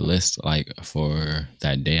can make a list like for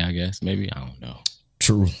that day, I guess. Maybe. I don't know.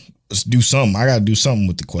 True. Let's do something. I got to do something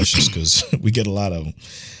with the questions because we get a lot of them.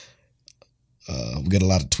 We get a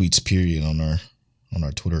lot of tweets, period, on our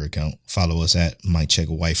Twitter account. Follow us at Mike Check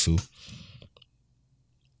Waifu.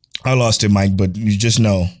 I lost it, Mike, but you just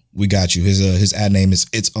know we got you. His ad name is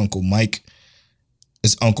It's Uncle Mike.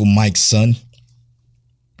 It's Uncle Mike's son.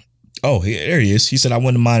 Oh, there he is. He said I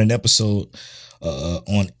wouldn't mind an episode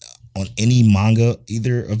on any manga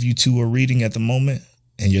either of you two are reading at the moment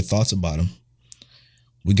and your thoughts about them.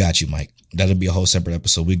 We got you, Mike. That'll be a whole separate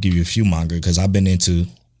episode. We'll give you a few manga because I've been into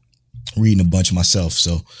reading a bunch myself.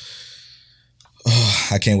 So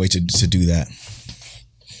I can't wait to do that.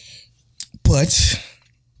 But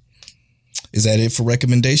is that it for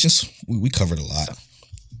recommendations? We covered a lot.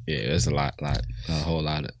 Yeah, there's a whole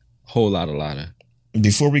lot of.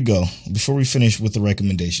 Before we finish with the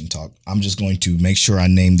recommendation talk, I'm just going to make sure I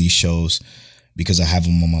name these shows because I have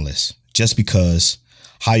them on my list. Just because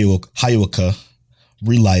Hayuoka,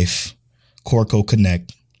 Real Life, Corco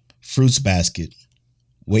Connect, Fruits Basket,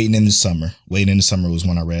 Waiting in the Summer. Waiting in the Summer was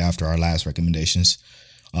one I read after our last recommendations.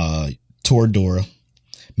 Toradora,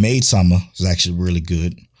 Maid Sama is actually really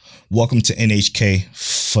good. Welcome to NHK,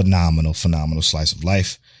 phenomenal slice of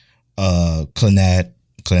life. Clannad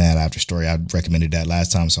After Story. I recommended that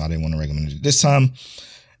last time, so I didn't want to recommend it this time.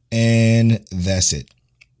 And that's it.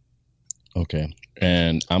 Okay.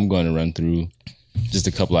 And I'm going to run through just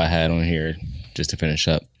a couple I had on here just to finish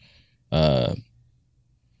up.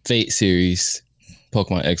 Fate series,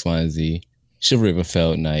 Pokemon X, Y, and Z, Chivalry of a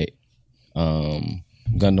Failed Knight,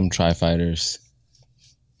 Gundam Tri-Fighters,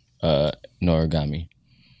 Noragami.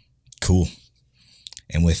 Cool.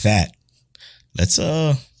 And with that, let's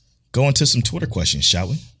go into some Twitter questions, shall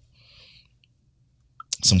we?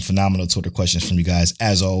 Some phenomenal Twitter questions from you guys.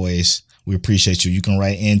 As always, we appreciate you. You can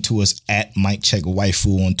write in to us at Mike Check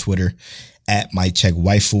Waifu on Twitter, at Mike Check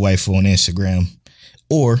Waifu on Instagram,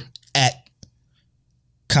 or at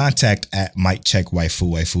contact at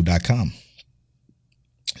MikeCheckWaifu.com.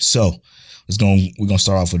 So we're gonna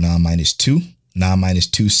start off with 9-2.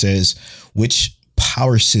 9-2 says, which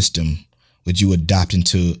power system would you adopt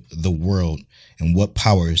into the world, and what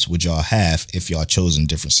powers would y'all have if y'all chosen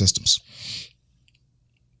different systems?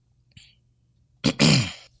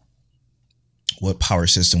 What power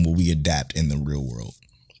system will we adapt in the real world?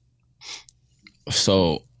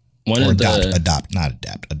 So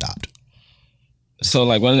adopt. So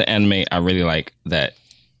like one of the anime I really like that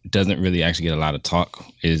doesn't really actually get a lot of talk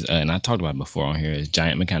is, and I talked about it before on here, is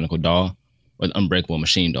Giant Mechanical Doll or the Unbreakable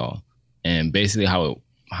Machine Doll. And basically how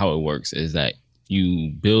it works is that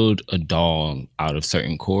you build a doll out of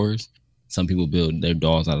certain cores. Some people build their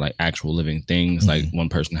dolls out of like actual living things. Mm-hmm. Like one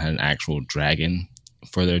person had an actual dragon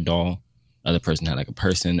for their doll. Other person had like a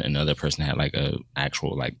person. Another person had like a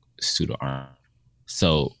actual like pseudo arm.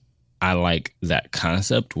 So I like that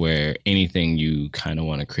concept where anything you kind of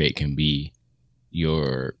want to create can be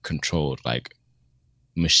your controlled like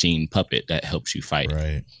machine puppet that helps you fight.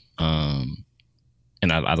 Right.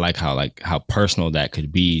 And I like how personal that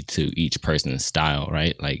could be to each person's style,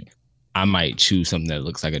 right? Like I might choose something that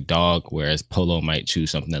looks like a dog, whereas Polo might choose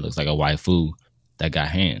something that looks like a waifu that got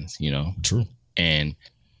hands, you know? True. And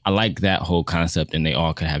I like that whole concept, and they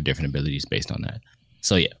all could have different abilities based on that.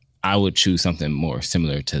 So yeah, I would choose something more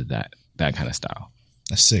similar to that that kind of style.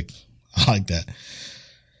 That's sick. I like that.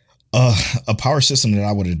 A power system that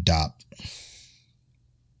I would adopt.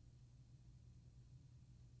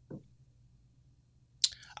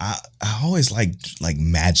 I always like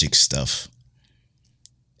magic stuff.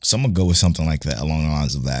 So I'm gonna go with something like that along the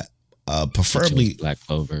lines of that. Preferably Black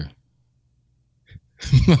Clover.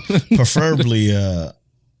 preferably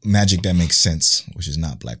magic that makes sense, which is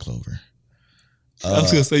not Black Clover. I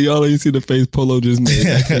was gonna say y'all ain't see the face Polo just made.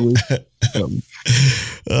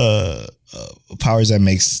 Powers that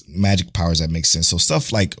makes magic powers that make sense. So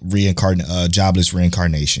stuff like jobless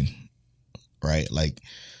reincarnation, right? Like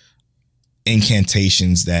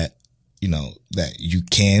incantations that that you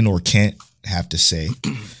can or can't have to say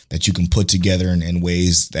that you can put together in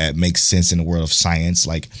ways that make sense in the world of science.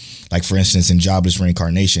 Like for instance, in jobless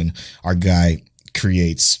reincarnation, our guy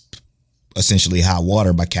creates essentially hot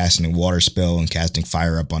water by casting a water spell and casting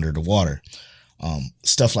fire up under the water.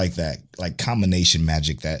 Stuff like that, like combination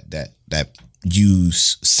magic that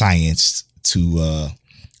use science to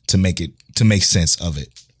make sense of it,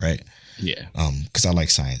 right? Yeah. Because I like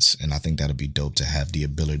science, and I think that'd be dope to have the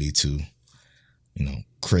ability to,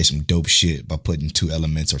 create some dope shit by putting 2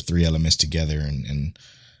 elements or 3 elements together and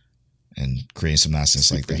creating some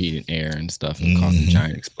nonsense like that. Heating air and stuff and causing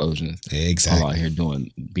giant explosions. Yeah, exactly. All out here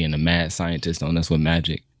being a mad scientist on us with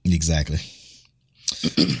magic. Exactly.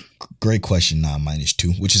 Great question.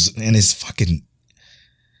 9-2, which is, and it's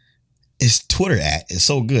Twitter at. It's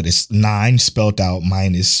so good. It's 9 spelled out.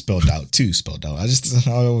 Mine is spelled out. 2 spelled out. I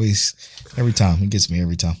always, every time, it gets me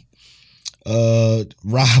every time.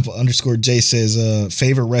 Rob_J says,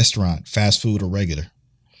 favorite restaurant, fast food or regular?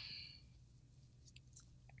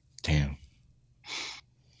 Damn.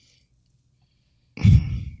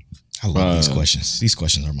 I love these questions. These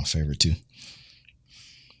questions are my favorite too.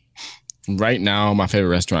 Right now, my favorite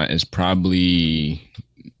restaurant is probably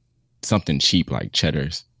something cheap like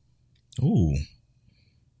Cheddar's. Ooh.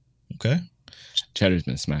 Okay. Cheddar's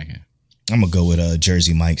been smacking. I'm going to go with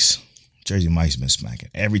Jersey Mike's. Jersey Mike's been smacking.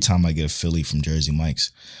 Every time I get a Philly from Jersey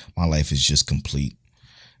Mike's, my life is just complete.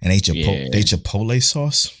 And they Chipotle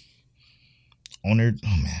sauce on there.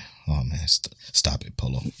 Oh man, stop it,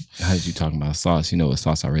 Polo. How did you talking about sauce? You know what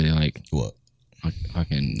sauce I really like? What?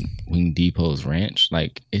 Fucking Wing Depot's ranch.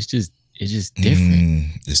 Like it's just different.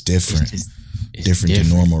 It's different. It's different than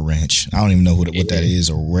normal ranch. I don't even know what that is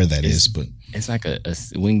or where that is, but it's like a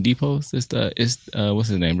Wing Depot's. It's what's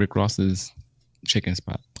his name? Rick Ross's chicken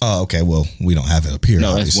spot. Oh, okay. Well, we don't have it up here.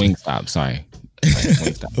 No, obviously. that's Wingstop. Sorry.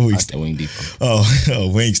 Wingstop. Wingstop. Wing Depot. Oh,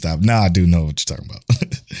 Wingstop. Nah, I do know what you're talking about.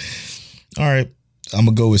 All right. I'm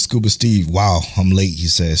going to go with Scuba Steve. Wow, I'm late, he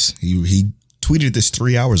says. He tweeted this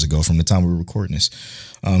 3 hours ago from the time we were recording this.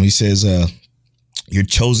 He says, you're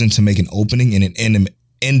chosen to make an opening and an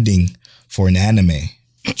ending for an anime.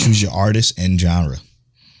 Choose your artist and genre.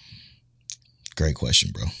 Great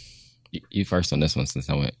question, bro. You first on this one since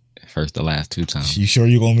I went first the last 2 times. You sure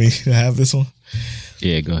you want me to have this one?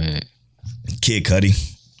 Yeah, go ahead. Kid Cudi.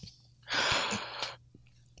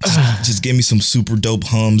 Just give me some super dope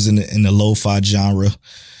hums in the lo-fi genre,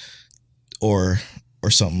 or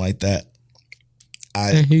something like that.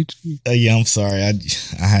 I hate you. Yeah, I'm sorry. I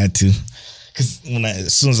had to, because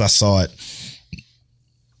as soon as I saw it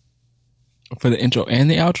for the intro and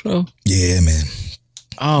the outro. Yeah, man.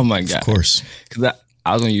 Oh my god. Of course. Because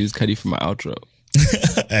I was gonna use Cudi for my outro.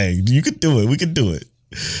 Hey, you could do it. We could do it.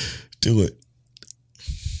 Do it.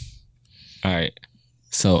 All right.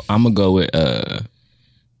 So I'm gonna go with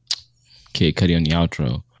Kid Cudi on the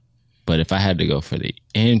outro, but if I had to go for the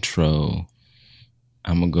intro,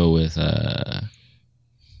 I'm gonna go with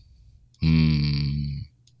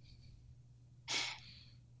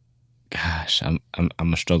gosh, I'm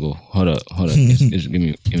gonna struggle. Hold up. Just give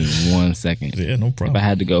me 1 second. Yeah, no problem. If I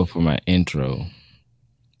had to go for my intro,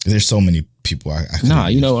 there's so many people. Nah,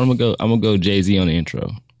 you know what? I'm gonna go Jay-Z on the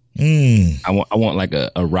intro. I want like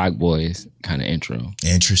a Rock Boys kind of intro.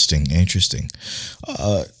 Interesting.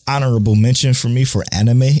 Honorable mention for me for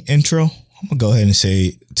anime intro. I'm gonna go ahead and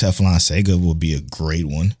say Teflon Sega will be a great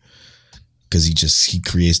one, because he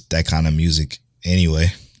creates that kind of music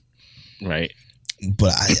anyway. Right.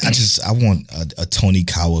 But I want a Tony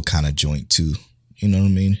Kawa kind of joint too. You know what I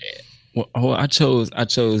mean? Well, I chose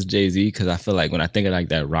Jay-Z because I feel like when I think of like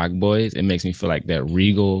that Rock Boys, it makes me feel like that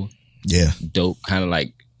regal, dope kind of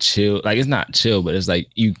like chill. Like it's not chill, but it's like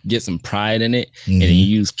you get some pride in it, and then you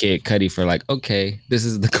use Kid Cudi for like, okay, this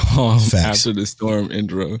is the calm after the storm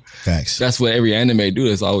intro. Facts. That's what every anime do.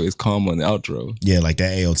 It's always calm on the outro. Yeah, like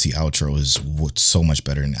that AOT outro is so much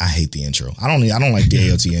better, and I hate the intro. I don't like the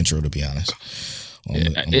AOT intro, to be honest.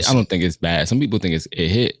 I don't think it's bad. Some people think it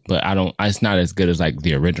hit, but I don't. It's not as good as like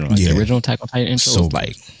the original. Like the original Attack on Titan intro so was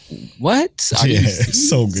like, what? Are yeah, you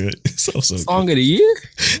so good. So song good. of the year?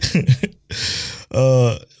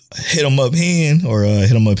 Hit 'em up Hen or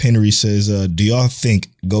hit 'em up Henry says, do y'all think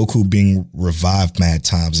Goku being revived mad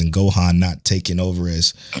times and Gohan not taking over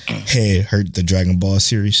as head hurt the Dragon Ball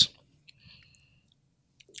series?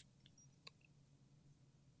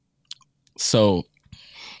 So,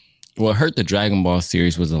 what hurt the Dragon Ball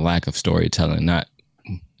series was a lack of storytelling, not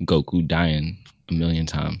Goku dying a million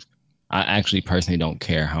times. I actually personally don't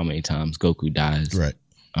care how many times Goku dies. Right.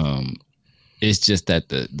 It's just that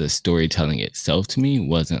the storytelling itself to me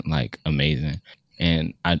wasn't like amazing.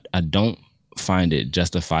 And I don't find it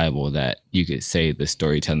justifiable that you could say the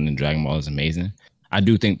storytelling in Dragon Ball is amazing. I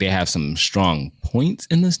do think they have some strong points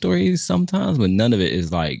in the stories sometimes, but none of it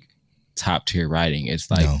is like top tier writing. It's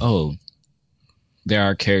like, there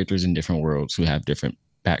are characters in different worlds who have different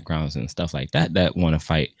backgrounds and stuff like that want to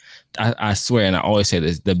fight. I swear, and I always say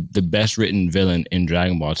this, the best written villain in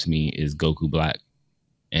Dragon Ball to me is Goku Black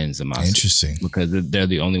and Zamasu. Interesting. Because they're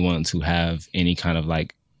the only ones who have any kind of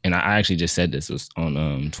like, and I actually just said this was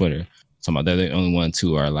on Twitter. They're the only ones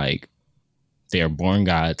who are like, they are born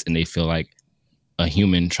gods and they feel like a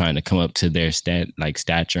human trying to come up to their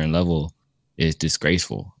stature and level is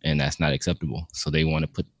disgraceful and that's not acceptable. So they want to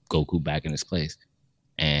put Goku back in his place.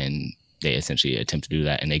 And they essentially attempt to do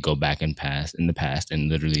that, and they go back in the past and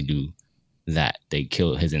literally do that. They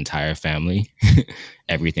kill his entire family,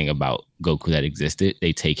 everything about Goku that existed.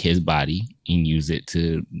 They take his body and use it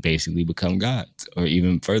to basically become gods, or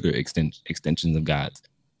even further extensions of gods.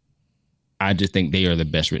 I just think they are the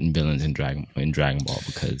best written villains in Dragon Ball,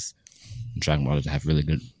 because Dragon Ball doesn't have really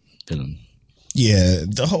good villains. Yeah,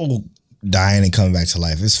 the whole dying and coming back to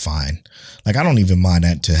life is fine. Like, I don't even mind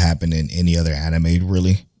that to happen in any other anime,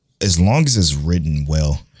 really, as long as it's written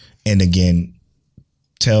well. And again,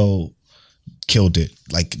 killed it.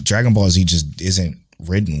 Like, Dragon Ball Z just isn't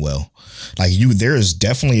written well. Like, there is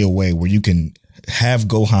definitely a way where you can have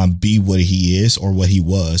Gohan be what he is or what he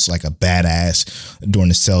was, like a badass during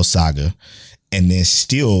the Cell Saga, and then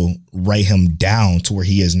still write him down to where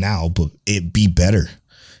he is now, but it be better,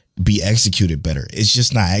 be executed better. It's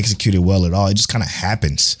just not executed well at all. It just kind of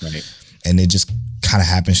happens. Right. And it just kind of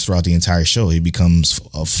happens throughout the entire show. He becomes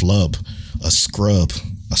a flub, a scrub,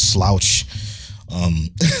 a slouch.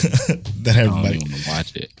 That everybody I don't even want to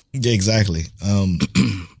watch it. Yeah, exactly.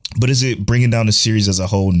 But is it bringing down the series as a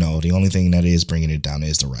whole? No. The only thing that is bringing it down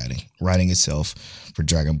is the writing. Writing itself for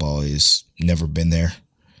Dragon Ball is never been there.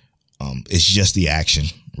 It's just the action,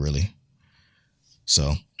 really.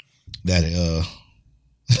 So that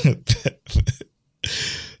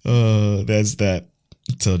that's that.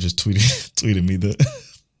 So just tweeted me the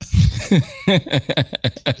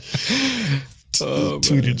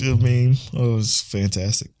tweeted the meme. Oh, it was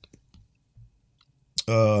fantastic.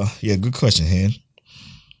 Yeah, good question, Han.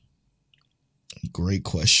 Great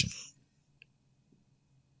question.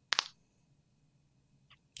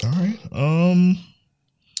 All right.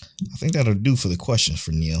 I think that'll do for the questions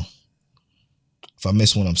for Neil. If I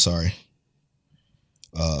miss one, I'm sorry.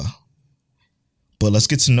 But let's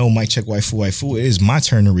get to know Mic Check Waifu. It is my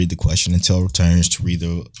turn to read the question until returns to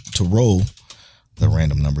roll the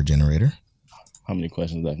random number generator. How many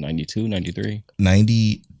questions left? 92, 93?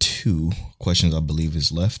 92 questions, I believe,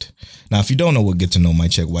 is left. Now, if you don't know what Get to Know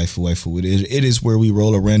Mic Check Waifu, it is where we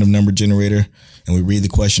roll a random number generator and we read the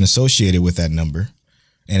question associated with that number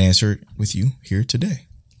and answer it with you here today.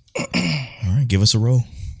 All right, give us a roll.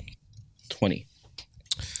 20,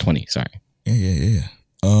 sorry. Yeah.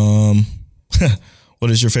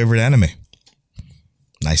 What is your favorite anime?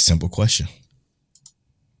 Nice, simple question.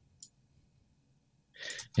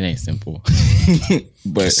 It ain't simple.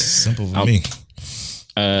 But it's simple for me.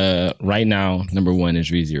 Right now, number one is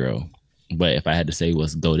ReZero. But if I had to say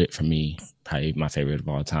what's goated for me, probably my favorite of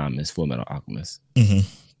all time is Full Metal Alchemist. Mm-hmm.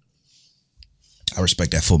 I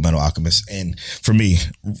respect that, Full Metal Alchemist. And for me,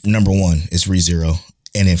 number one is ReZero.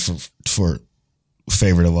 And then for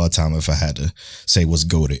favorite of all time, if I had to say what's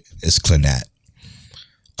goated, it's Clannad.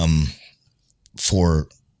 For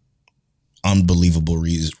unbelievable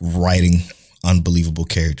writing, unbelievable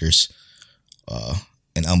characters,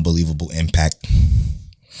 and unbelievable impact.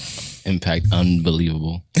 Impact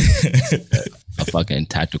unbelievable. A fucking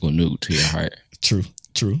tactical nuke to your heart. True.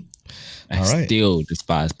 I still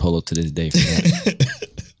despise Polo to this day for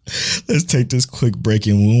that. Let's take this quick break,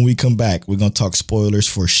 and when we come back, we're gonna talk spoilers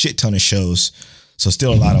for a shit ton of shows. So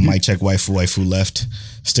still a lot of Mic Check Waifu left.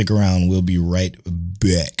 Stick around. We'll be right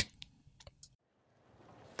back.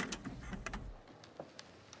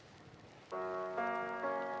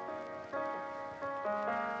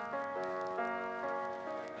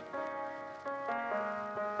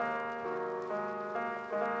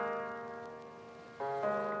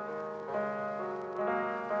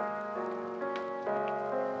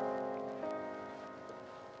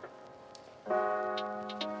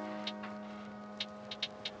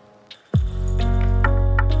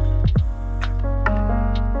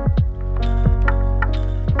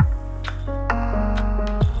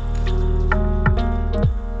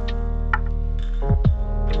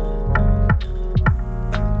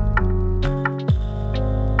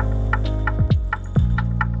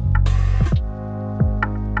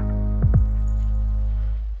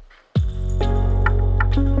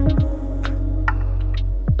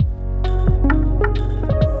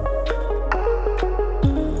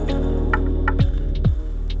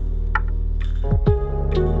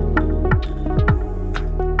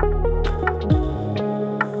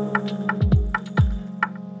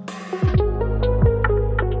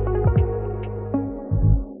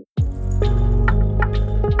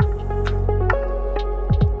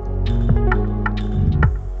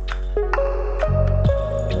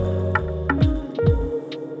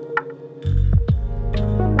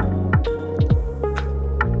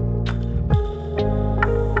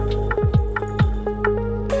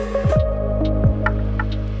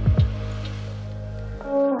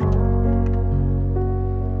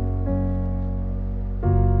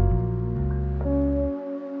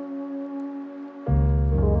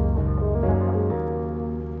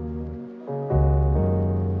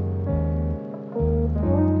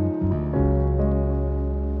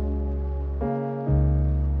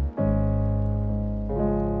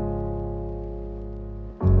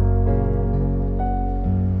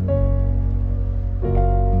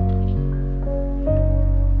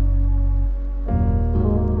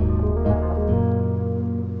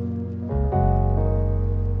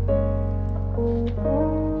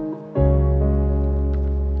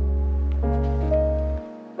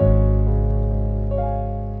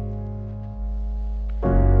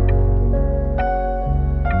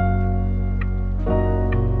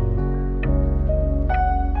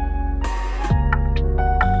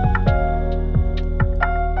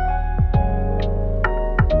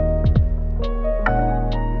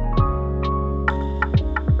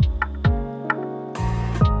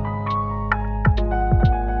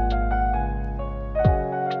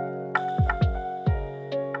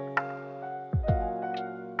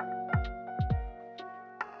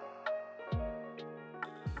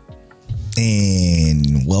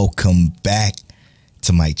 And welcome back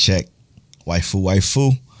to Mic Check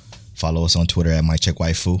Waifu. Follow us on Twitter at Mic Check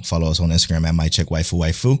Waifu. Follow us on Instagram at Mic Check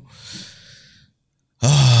Waifu.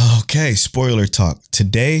 Okay, spoiler talk.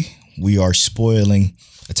 Today we are spoiling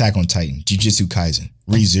Attack on Titan, Jujutsu Kaisen,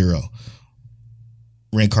 Re:Zero,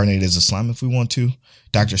 Reincarnated as a Slime if we want to,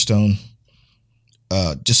 Dr. Stone.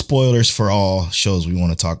 Just spoilers for all shows we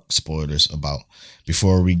want to talk spoilers about.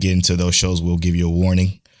 Before we get into those shows, we'll give you a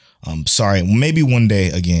warning. Sorry, maybe one day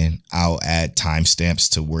again I'll add timestamps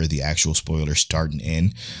to where the actual spoilers start and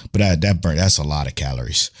end. But that's a lot of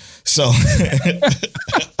calories. So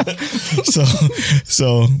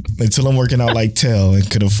so until I'm working out like Tell and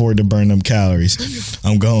could afford to burn them calories,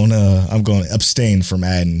 I'm going to abstain from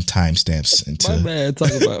adding timestamps into. My bad.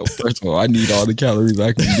 Talk about, first of all, I need all the calories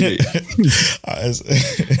I can get.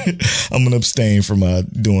 I'm going to abstain from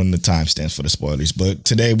doing the timestamps for the spoilers. But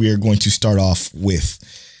today we are going to start off with,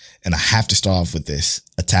 and I have to start off with this,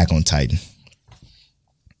 Attack on Titan.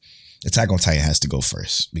 Attack on Titan has to go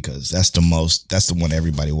first because that's the one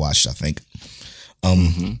everybody watched, I think.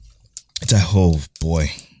 It's a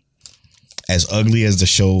boy. As ugly as the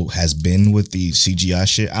show has been with the CGI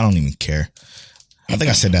shit, I don't even care. I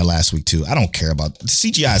think I said that last week too. I don't care about the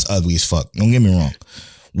CGI is ugly as fuck. Don't get me wrong.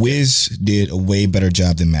 Wiz did a way better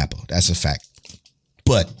job than Mappa. That's a fact.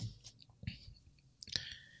 But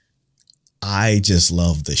I just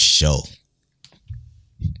love the show.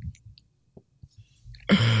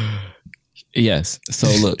 Yes. So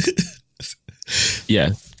look.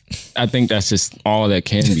 Yes. I think that's just all that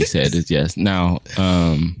can be said is yes. Now,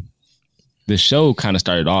 the show kind of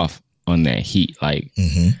started off on that heat. Like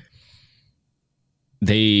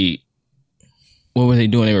what were they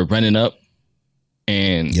doing? They were running up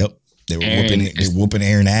and yep. They were whooping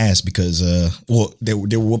Eren ass because they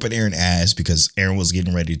were whooping Eren ass because Eren was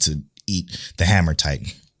getting ready to eat the Hammer Titan.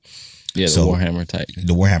 Yeah, the Warhammer Titan.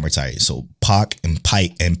 The Warhammer Titan. So Pac and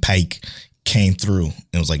Pike came through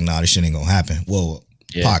and was like, nah, this shit ain't gonna happen. Well,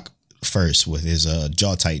 yeah. Pac first with his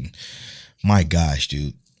Jaw Titan. My gosh,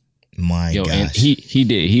 dude. My gosh. And he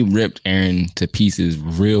did. He ripped Eren to pieces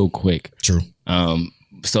real quick. True.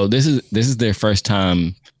 So this is their first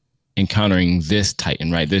time encountering this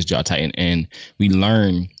Titan, right? This Jaw Titan. And we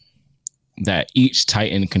learn that each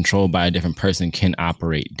Titan controlled by a different person can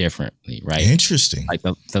operate differently, right? Interesting. Like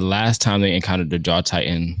the last time they encountered the Jaw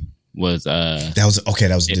Titan was that was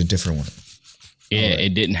a different one. Yeah, right.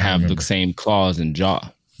 It didn't have the same claws and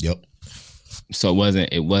jaw. Yep. So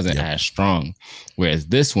it wasn't as strong. Whereas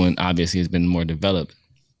this one obviously has been more developed,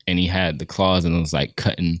 and he had the claws and it was like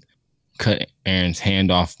cut Eren's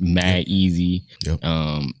hand off mad easy. Yep.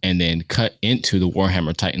 And then cut into the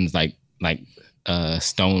Warhammer Titans like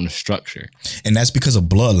stone structure. And that's because of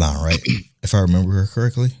bloodline, right? If I remember her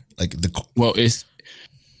correctly.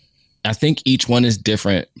 I think each one is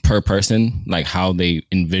different per person. Like how they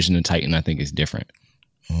envision a Titan, I think is different.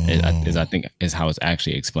 I think is how it's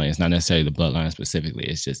actually explained. It's not necessarily the bloodline specifically.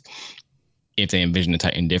 It's just if they envision the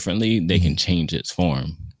Titan differently, they can change its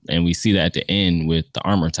form. And we see that at the end with the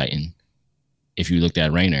Armor Titan. If you looked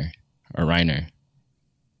at Reiner,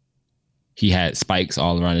 he had spikes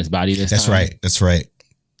all around his body this time. That's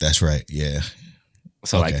right. Yeah.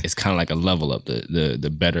 So okay. Like it's kind of like a level up.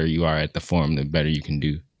 The better you are at the form, the better you can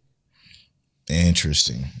do.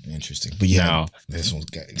 Interesting. But yeah, now, this one's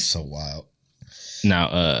getting so wild.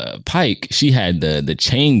 Now, Pike, she had the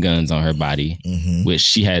chain guns on her body, which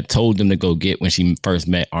she had told them to go get when she first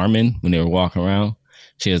met Armin when they were walking around.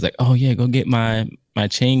 She was like, "Oh yeah, go get my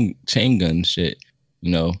chain gun shit,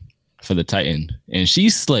 for the Titan." And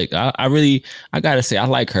she's slick. I gotta say, I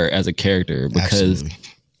like her as a character because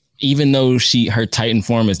even though her Titan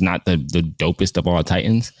form is not the dopest of all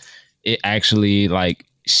Titans, it actually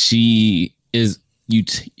she's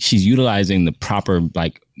utilizing the proper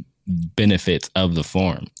benefits of the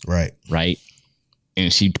form. Right.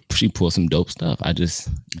 And she pulls some dope stuff. I just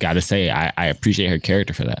gotta say I appreciate her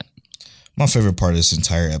character for that. My favorite part of this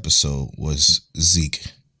entire episode was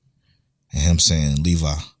Zeke and him saying,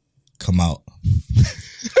 "Levi, come out."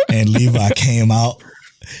 And Levi came out.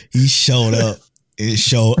 He showed up. It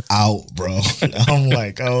showed out, bro. I'm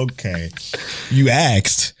like, okay. You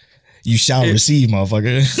asked. You shall receive,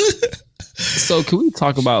 motherfucker. So can we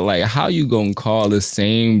talk about how you gonna call the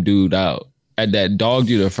same dude out that dogged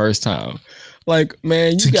you the first time?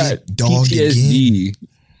 Man, you got PTSD. Again.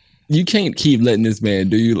 You can't keep letting this man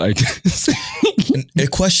do you like this. A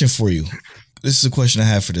question for you. This is a question I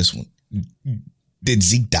have for this one. Did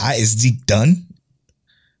Zeke die? Is Zeke done?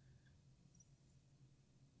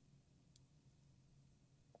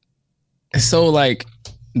 So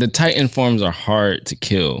the Titan forms are hard to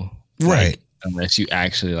kill. Right. unless you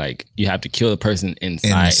actually like you have to kill the person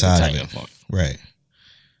inside the of Titan it. form. Right.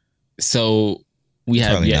 So we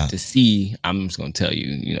have Probably yet not. to see. I'm just gonna tell you,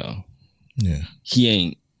 you know, Yeah.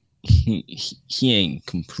 he ain't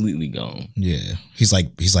completely gone. Yeah. He's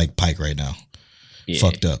like Pike right now. Yeah.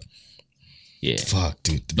 Fucked up. Yeah. Fuck,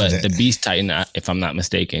 dude. But the Beast Titan, if I'm not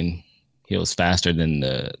mistaken, heals faster than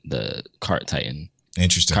the Cart Titan.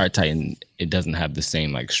 Interesting. Cart Titan, it doesn't have the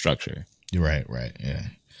same like structure. You're right, yeah.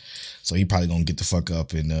 So he probably gonna get the fuck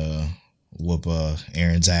up and whoop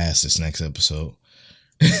Aaron's ass this next episode.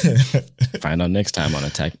 Find out next time on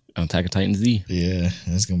Attack of Titan Z. Yeah,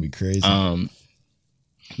 that's gonna be crazy.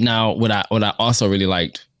 Now what I also really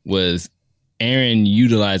liked was Aaron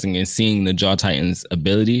utilizing and seeing the Jaw Titan's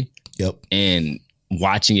ability. Yep. And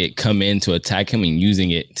watching it come in to attack him and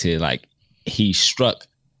using it to like he struck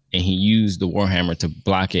and he used the Warhammer to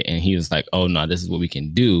block it, and he was like, oh no, this is what we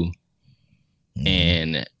can do. Mm-hmm.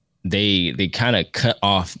 And they kind of cut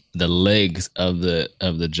off the legs of the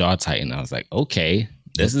Jaw Titan. I was like, okay,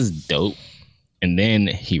 this is dope. And then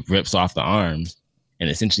he rips off the arms and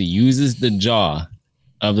essentially uses the jaw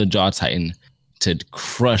of the Jaw Titan to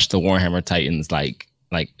crush the Warhammer Titan's like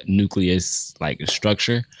nucleus like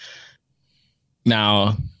structure.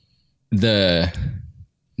 Now the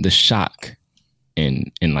shock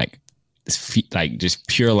and like just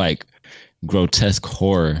pure like grotesque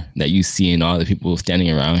horror that you see in all the people standing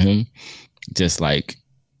around him, just like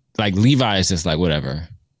Levi is just like whatever.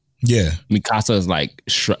 Yeah. Mikasa is like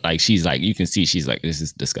she's like, you can see she's like, this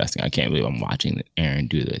is disgusting. I can't believe I'm watching Aaron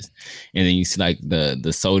do this. And then you see like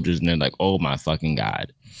the soldiers and they're like, oh my fucking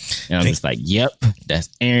God. And I'm just like, yep, that's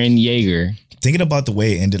Eren Yeager. Thinking about the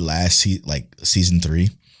way it ended season 3,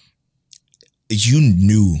 you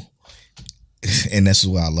knew, and this is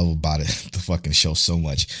what I love about it, the fucking show so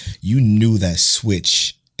much. You knew that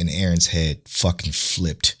switch in Aaron's head fucking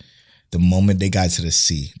flipped the moment they got to the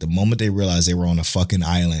sea, the moment they realized they were on a fucking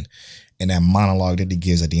island, and that monologue that he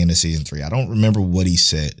gives at the end of season 3. I don't remember what he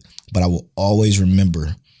said, but I will always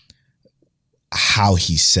remember how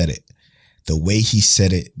he said it. The way he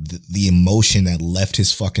said it, the emotion that left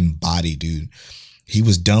his fucking body, dude. He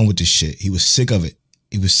was done with the shit. He was sick of it.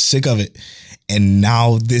 And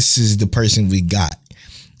now this is the person we got.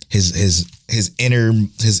 His inner,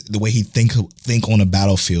 the way he think on a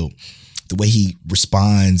battlefield, the way he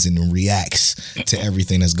responds and reacts to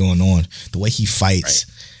everything that's going on, the way he fights,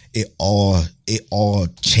 right. It all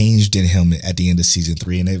changed in him at the end of season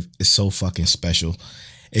 3, and it's so fucking special.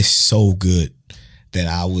 It's so good that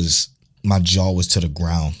my jaw was to the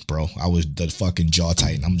ground, bro. I was the fucking Jaw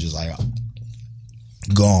Titan. I'm just like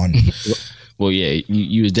gone. Well, yeah,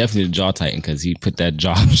 you was definitely the Jaw Titan because he put that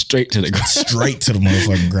jaw straight to the ground. Straight to the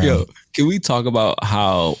motherfucking ground. Yo, can we talk about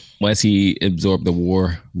how once he absorbed the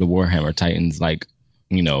Warhammer Titans, like,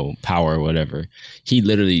 you know, power or whatever, he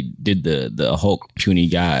literally did the Hulk puny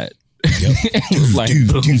god. Yep. It was like,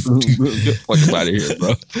 get fuck out of here,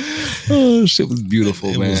 bro. Oh, shit was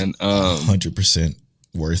beautiful, man. 100%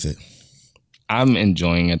 worth it. I'm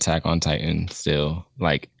enjoying Attack on Titan still.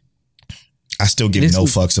 Like, I still give no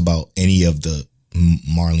fucks about any of the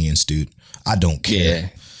Marleyans, dude. I don't care. Yeah.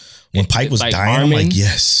 When Pike was like dying, I'm like,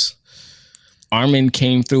 yes. Armin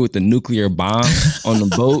came through with the nuclear bomb on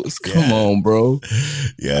the boats. Come on, bro.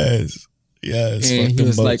 Yes. And he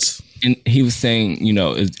was boats. Like, and he was saying, you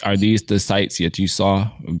know, are these the sights that you saw?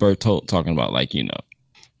 Bertolt talking about, like, you know,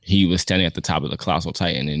 he was standing at the top of the Colossal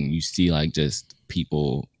Titan, and you see like just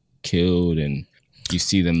people killed, and you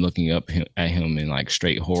see them looking up at him in like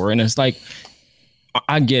straight horror. And it's like,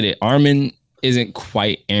 I get it. Armin isn't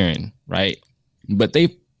quite Eren, right? But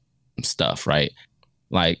they stuff, right?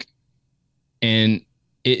 Like, and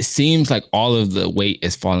it seems like all of the weight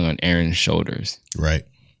is falling on Eren's shoulders. Right.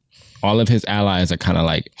 All of his allies are kind of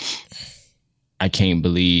like, I can't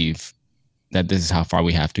believe that this is how far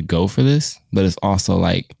we have to go for this. But it's also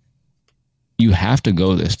like, you have to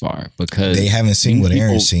go this far because they haven't seen what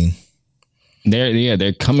Eren's seen.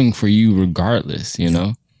 They're coming for you regardless, you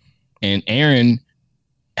know? And Eren,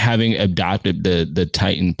 having adopted the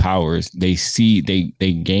Titan powers, they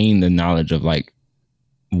gain the knowledge of like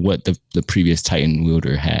what the previous Titan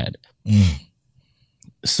wielder had.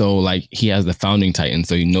 So like he has the Founding Titan,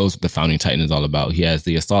 so he knows what the Founding Titan is all about. He has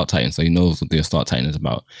the Assault Titan, so he knows what the Assault Titan is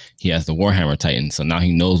about. He has the Warhammer Titan, so now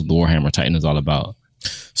he knows what the Warhammer Titan is all about.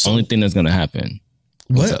 So only thing that's gonna happen.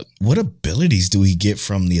 What abilities do he get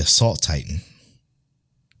from the Assault Titan?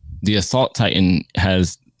 The Assault Titan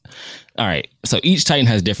has, all right, so each Titan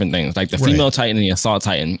has different things. Like the female Titan and the Assault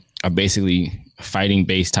Titan are basically fighting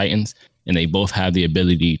base Titans, and they both have the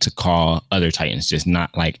ability to call other Titans, just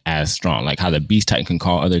not like as strong. Like how the Beast Titan can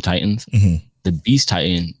call other Titans. Mm-hmm. The Beast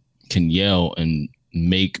Titan can yell and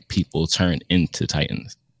make people turn into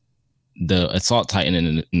Titans. The Assault Titan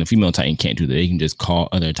and the female Titan can't do that. They can just call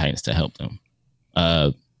other Titans to help them.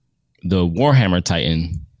 The Warhammer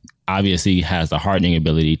Titan obviously has the hardening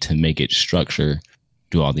ability to make its structure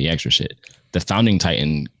do all the extra shit. The Founding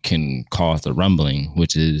Titan can cause the rumbling,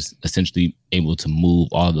 which is essentially able to move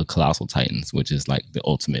all the Colossal Titans, which is like the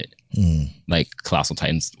ultimate. Like Colossal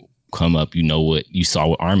Titans come up, you know what you saw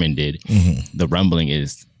what Armin did. The rumbling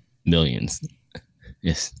is millions.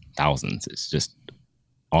 It's thousands. It's just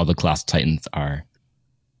all the Colossal Titans are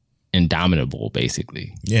indomitable,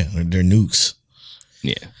 basically. Yeah, they're nukes.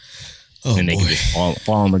 Yeah. Oh, and they can just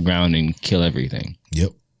fall on the ground and kill everything.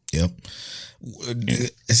 Yep.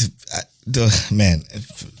 Man,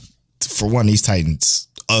 for one, these Titans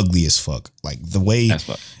ugly as fuck. Like the way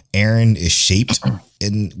Eren is shaped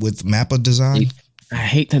with Mappa design. I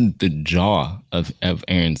hate the jaw of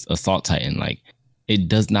Eren's Assault Titan. Like it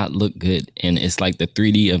does not look good, and it's like the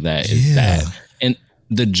 3D of that is bad. And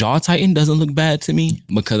the Jaw Titan doesn't look bad to me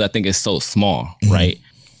because I think it's so small, right?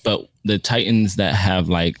 But the Titans that have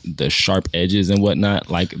like the sharp edges and whatnot,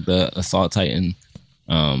 like the Assault Titan,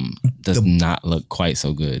 does not look quite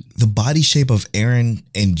so good. The body shape of Eren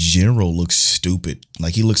in general looks stupid.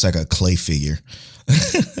 Like he looks like a clay figure.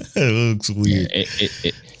 It looks weird.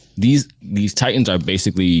 Yeah, these Titans are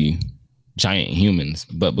basically giant humans,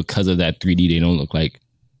 but because of that 3D, they don't look like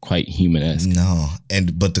quite human-esque. No,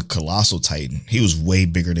 but the Colossal Titan, he was way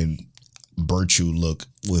bigger than Virtue look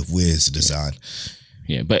with Wiz design.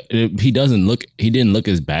 Yeah, but he didn't look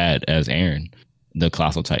as bad as Eren, the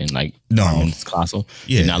Colossal Titan. Like Armin's Colossal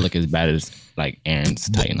did not look as bad as like Eren's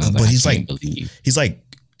Titan. But he's like,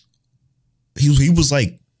 he was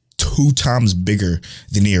like 2 times bigger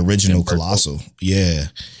than the original Colossal. Yeah,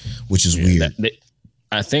 which is weird.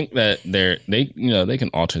 I think that they can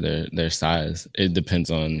alter their size. It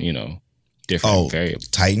depends on different variables.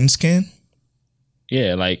 Titans can.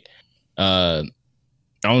 Yeah, like I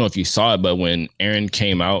don't know if you saw it, but when Eren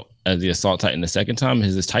came out as the Assault Titan the second time,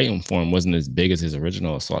 his Titan form wasn't as big as his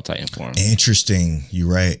original Assault Titan form. Interesting.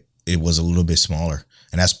 You're right. It was a little bit smaller.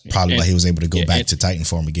 And that's probably why he was able to go back to Titan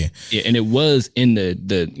form again. Yeah, and it was in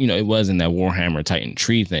it was in that Warhammer Titan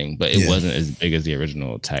tree thing, but it wasn't as big as the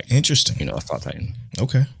original attack. Interesting. Assault Titan.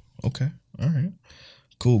 Okay. All right.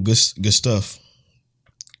 Cool. Good stuff.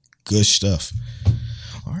 Good stuff.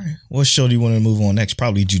 All right. What show do you want to move on next?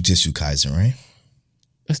 Probably Jujutsu Kaisen, right?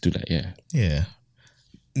 Let's do that. Yeah. Yeah.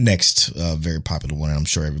 Next, very popular one, and I'm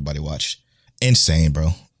sure everybody watched. Insane,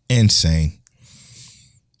 bro. Insane.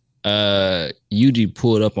 Yuji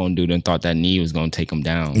pulled up on dude and thought that knee was gonna take him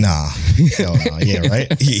down. Nah. Hell no. Yeah,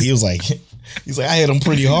 right. He was like, I hit him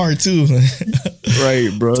pretty hard too. Right,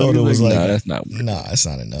 bro. Toto was like, that's not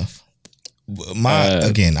enough.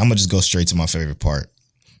 Again, I'm gonna just go straight to my favorite part.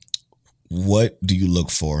 What do you look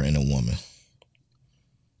for in a woman?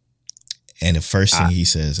 And the first thing he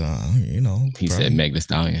says, he said Meg Thee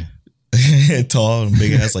Stallion. Tall and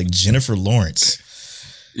big ass like Jennifer Lawrence.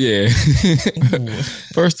 Yeah.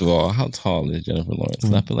 First of all, how tall is Jennifer Lawrence?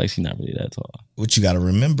 I feel like she's not really that tall. What you got to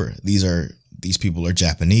remember, these people are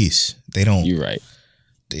Japanese. They don't. You're right.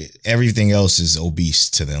 Everything else is obese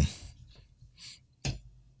to them.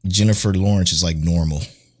 Jennifer Lawrence is like normal.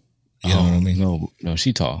 You know what I mean? No,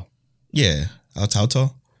 she tall. Yeah, how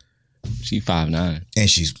tall? She 5'9", and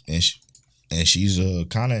she's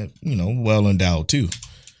kind of well endowed too,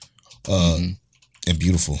 and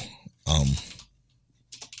beautiful.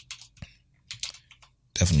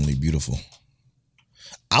 Definitely beautiful.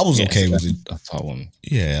 I was okay with it. A tall woman.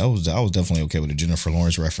 Yeah, I was definitely okay with the Jennifer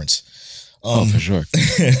Lawrence reference. For sure.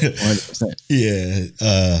 100%.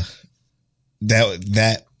 Yeah.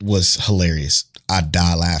 That was hilarious. I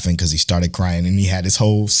died laughing because he started crying and he had his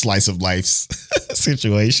whole slice of life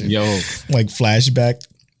situation. Yo. Like flashback.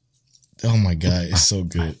 Oh my God, it's so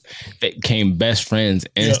good. They became best friends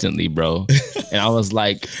instantly, bro. And I was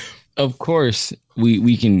like, of course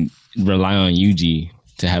we can rely on Yuji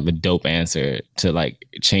to have a dope answer to like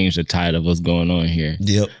change the tide of what's going on here.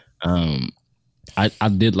 Yep. I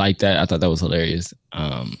did like that. I thought that was hilarious.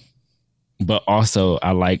 But also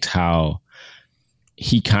I liked how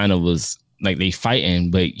he kind of was like they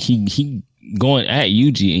fighting, but he going at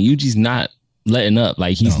Yuji and Yuji's not letting up.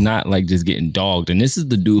 Like he's not like just getting dogged. And this is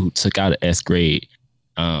the dude who took out an S grade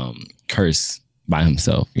curse by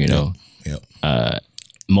himself, Yep.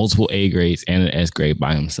 Multiple A grades and an S grade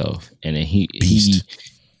by himself. And then he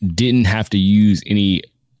didn't have to use any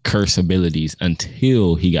curse abilities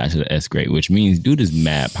until he got to the S grade, which means dude is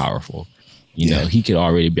mad powerful. He could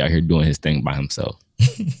already be out here doing his thing by himself.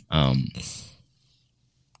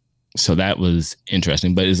 So that was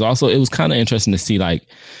interesting. But it was kind of interesting to see like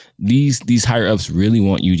these higher ups really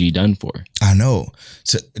want Yuji done for. I know.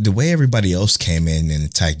 So the way everybody else came in and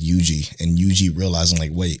attacked Yuji, and Yuji realizing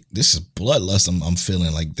like, wait, this is bloodlust. I'm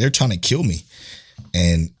feeling like they're trying to kill me,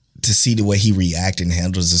 and to see the way he reacted and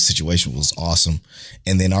handles the situation was awesome.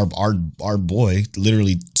 And then our boy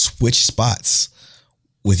literally switched spots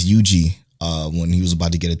with Yuji when he was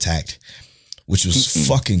about to get attacked, which was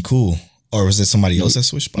fucking cool. Or was it somebody else that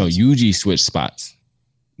switched spots? No, Yuji switched spots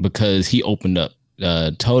because he opened up.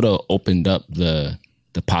 Todo opened up the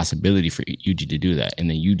possibility for Yuji to do that, and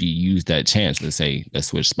then Yuji used that chance to say, "Let's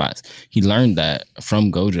switch spots." He learned that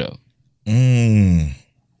from Gojo.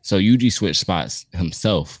 So Yuji switched spots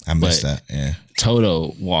himself. I missed that. Yeah,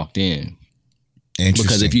 Todo walked in.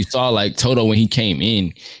 Because if you saw like Todo when he came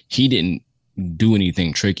in, he didn't do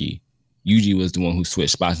anything tricky. Yuji was the one who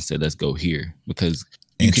switched spots and said, "Let's go here," because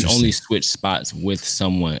you can only switch spots with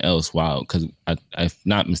someone else. Wow, because if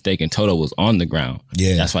not mistaken, Todo was on the ground.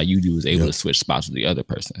 Yeah, that's why Yuji was able to switch spots with the other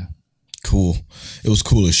person. Cool. It was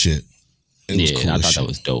cool as shit. I thought that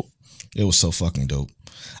was dope. It was so fucking dope.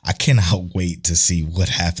 I cannot wait to see what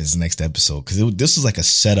happens next episode, because this was like a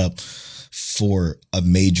setup for a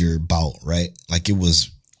major bout, right? Like it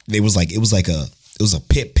was a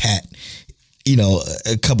pit pat, you know,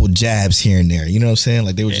 a couple jabs here and there. You know what I'm saying?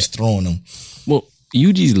 Like they were just throwing them. Well,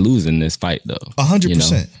 Yuji's losing this fight though.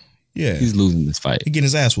 100%. Yeah, he's losing this fight. He getting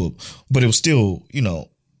his ass whooped, but it was still, you know,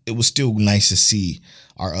 it was still nice to see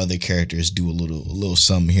our other characters do a little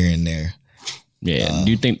something here and there. Yeah.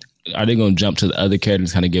 Do you think? Are they going to jump to the other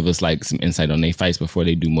characters, kind of give us like some insight on their fights before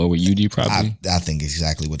they do more with Yuji? Probably. I think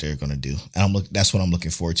exactly what they're going to do, and that's what I'm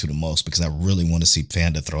looking forward to the most, because I really want to see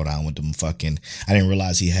Panda throw down with them fucking. I didn't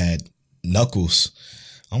realize he had knuckles.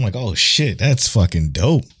 I'm like, oh shit, that's fucking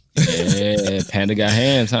dope. Yeah, Panda got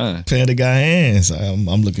hands, huh? Panda got hands. I'm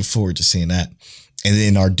looking forward to seeing that. And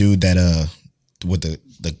then our dude that with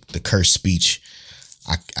the cursed speech,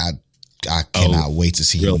 I cannot wait to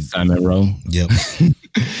see him. Simon Rowe. Yep.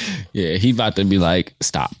 Yeah, he about to be like,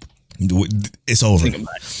 stop. It's over.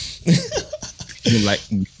 He's like,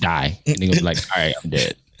 die. And he gonna be like, all right, I'm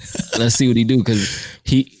dead. Let's see what he do, because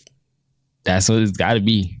that's what it's got to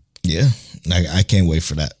be. Yeah, I can't wait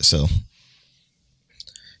for that. So,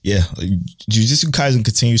 yeah, Jujutsu Kaisen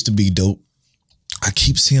continues to be dope. I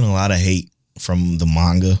keep seeing a lot of hate from the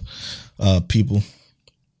manga people.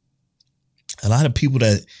 A lot of people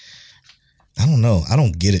that, I don't know. I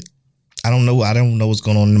don't get it. I don't know what's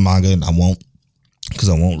going on in the manga, and I won't, because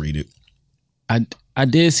I won't read it. I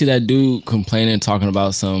did see that dude complaining, talking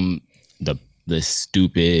about the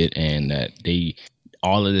stupid, and that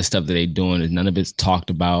all of this stuff that they doing is none of it's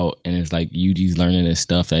talked about, and it's like Yuji's learning this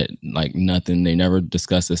stuff that like nothing. They never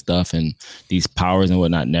discuss this stuff, and these powers and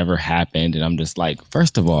whatnot never happened. And I'm just like,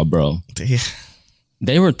 first of all, bro,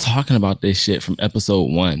 they were talking about this shit from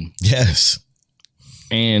episode 1. Yes,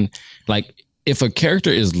 and like, if a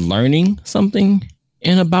character is learning something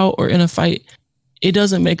in a bout or in a fight, it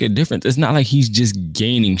doesn't make a difference. It's not like he's just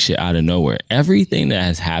gaining shit out of nowhere. Everything that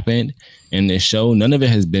has happened in this show, none of it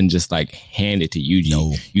has been just like handed to Yuji.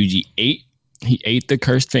 No. Yuji ate the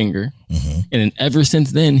cursed finger. Mm-hmm. And then ever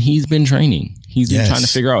since then, he's been training. He's been trying to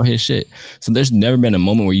figure out his shit. So there's never been a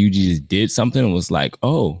moment where Yuji just did something and was like,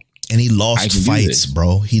 oh. And he lost fights,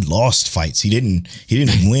 bro. He lost fights. He didn't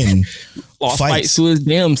win. Lost fights to his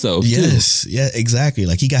damn self. Yes, yeah, exactly.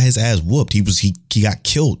 Like he got his ass whooped. He got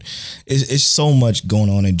killed. It's so much going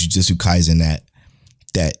on in Jujutsu Kaisen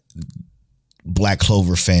that Black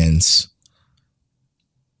Clover fans,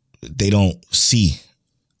 they don't see,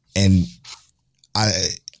 and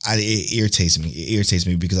it irritates me. It irritates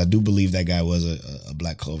me because I do believe that guy was a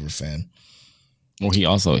Black Clover fan. Well,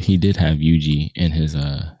 he did have Yuji in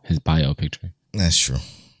his bio picture. That's true.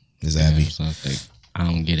 His Abby. So I was like, I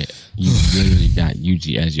don't get it. You literally got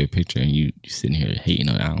Yuji as your picture, and you sitting here hating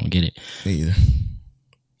on it. I don't get it. Me either.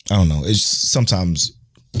 I don't know. It's sometimes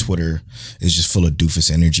Twitter is just full of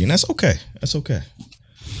doofus energy, and that's okay. That's okay.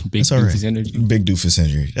 Big that's all doofus right. energy. Big doofus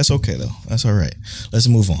energy. That's okay though. That's all right. Let's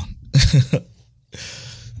move on.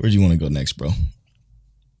 Where do you want to go next, bro?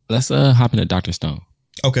 Let's hop into Dr. Stone.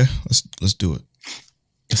 Okay, let's do it.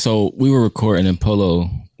 So we were recording, and Polo,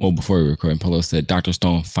 well, before we were recording, Polo said Dr.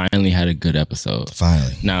 Stone finally had a good episode.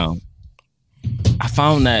 Finally. Now, I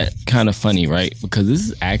found that kind of funny, right? Because this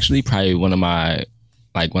is actually probably one of my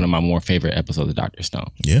more favorite episodes of Dr. Stone.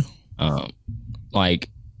 Yeah. Like,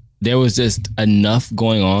 there was just enough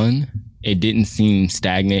going on. It didn't seem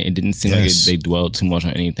stagnant. It didn't seem like they dwelled too much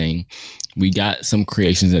on anything. We got some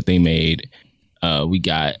creations that they made. We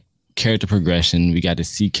got character progression. We got to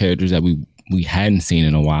see characters that we hadn't seen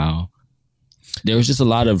in a while. There was just a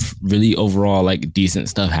lot of really overall like decent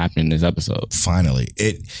stuff happening in this episode. Finally,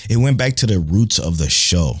 it went back to the roots of the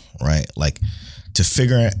show, right? Like to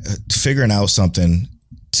figuring out something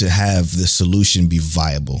to have the solution be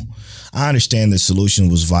viable. I understand the solution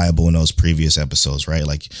was viable in those previous episodes, right?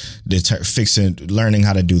 Like learning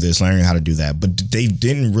how to do this, learning how to do that, but they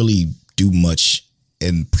didn't really do much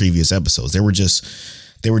in previous episodes. They were just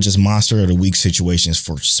monster of the week situations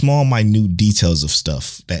for small, minute details of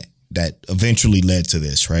stuff that eventually led to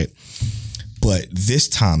this, right? But this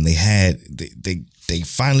time they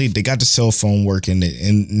finally got the cell phone working,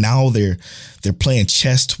 and now they're playing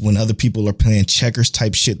chess when other people are playing checkers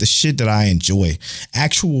type shit. The shit that I enjoy.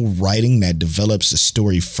 Actual writing that develops the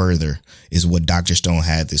story further is what Dr. Stone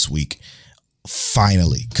had this week.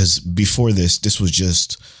 Finally, because before this was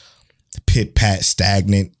just pit pat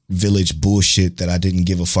stagnant village bullshit that I didn't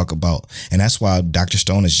give a fuck about, and that's why Dr.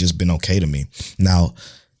 Stone has just been okay to me. Now,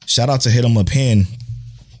 shout out to Hit 'Em Up Hen,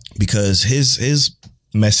 because his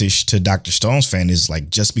message to Dr. Stone's fan is like,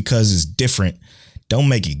 just because it's different, don't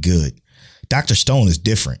make it good. Dr. Stone is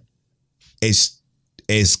different. It's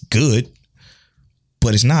good,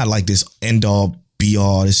 but it's not like this end all be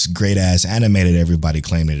all, this great ass animated everybody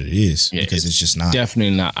claim that it is, because it's just not.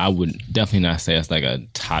 Definitely not. I would definitely not say it's like a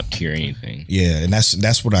top tier anything. Yeah, and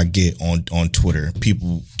that's what I get on Twitter.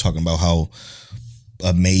 People talking about how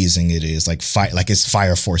amazing it is, like it's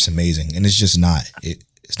Fire Force amazing, and it's just not.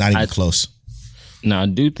 It's not even close. Now, I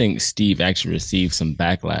do think Steve actually received some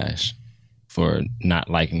backlash for not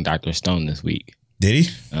liking Dr. Stone this week. Did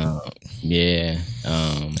he? Yeah.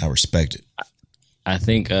 I respect it. I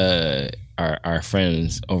think our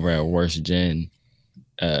friends over at Worst Gen,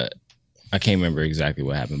 I can't remember exactly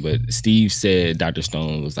what happened, but Steve said Dr.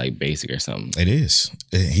 Stone was like basic or something. It is.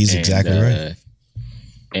 He's exactly right.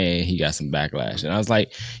 And he got some backlash. And I was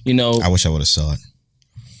like, I wish I would have saw it.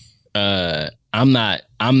 I'm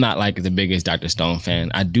not like the biggest Dr. Stone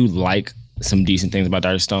fan. I do like some decent things about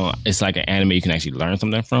Dr. Stone. It's like an anime you can actually learn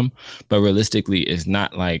something from, but realistically, it's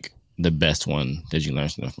not like the best one that you learn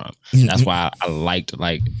something from. That's why I liked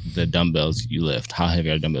like the dumbbells you lift, how heavy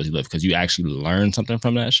are the dumbbells you lift, because you actually learn something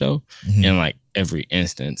from that show in like every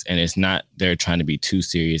instance. And it's not they're trying to be too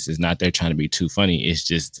serious. It's not they're trying to be too funny. It's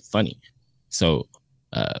just funny. So,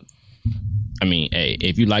 I mean, hey,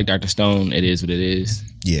 if you like Dr. Stone, it is what it is.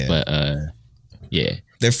 Yeah. But yeah,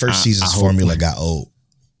 their first season's formula got old.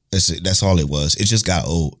 That's all it was. It just got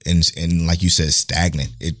old, and like you said, stagnant.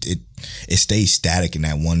 It stays static in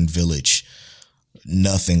that one village.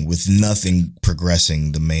 Nothing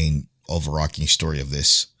progressing the main overarching story of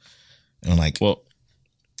this. And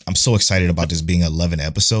I'm so excited about this being 11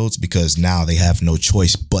 episodes, because now they have no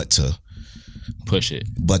choice but to push it.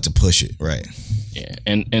 Right. Yeah,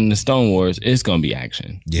 and the Stone Wars, it's gonna be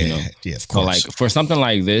action. Yeah, yeah, of course. So like for something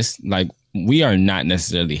like this, like we are not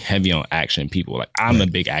necessarily heavy on action people. Like I'm a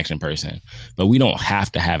big action person, but we don't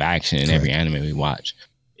have to have action in every anime we watch.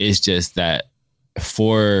 It's just that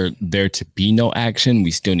for there to be no action,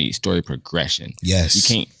 we still need story progression. Yes, you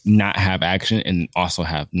can't not have action and also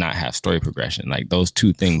not have story progression. Like those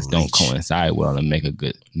two things don't coincide well and make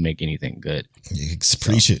anything good.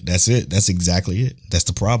 Preach it. That's it. That's exactly it. That's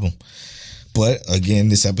the problem. But again,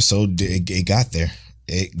 this episode it got there.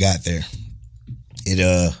 It got there.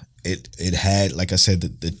 It had, like I said,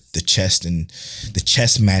 the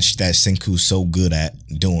chess match that Senku's so good at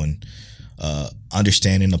doing,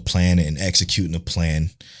 understanding the plan and executing the plan.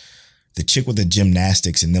 The chick with the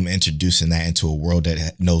gymnastics and them introducing that into a world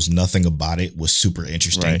that knows nothing about it was super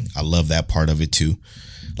interesting. Right. I love that part of it too.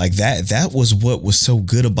 Like that was what was so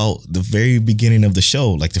good about the very beginning of the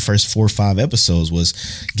show. Like the first 4 or 5 episodes was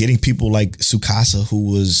getting people like Tsukasa,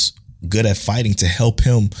 who was good at fighting, to help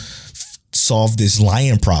him solve this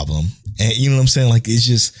lion problem. And you know what I'm saying? Like it's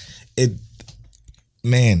just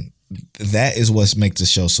that is what makes the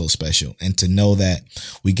show so special. And to know that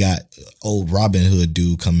we got old Robin Hood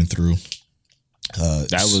dude coming through.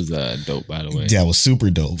 That was dope, by the way. Yeah, it was super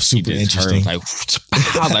dope, super interesting. I was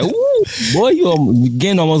like, "Ooh, boy, you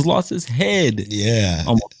again almost lost his head." Yeah,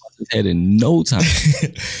 almost lost his head in no time.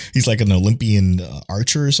 He's like an Olympian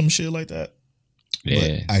archer or some shit like that.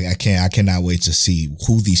 Yeah, but I cannot wait to see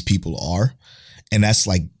who these people are, and that's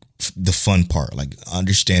like the fun part, like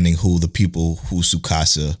understanding who the people who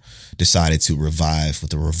Tsukasa decided to revive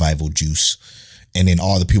with the revival juice, and then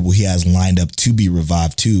all the people he has lined up to be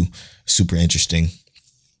revived too. Super interesting.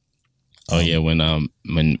 Oh yeah, when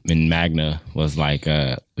Magna was like,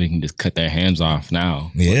 we can just cut their hands off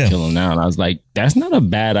now, kill them now, and I was like, that's not a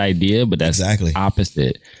bad idea, but that's exactly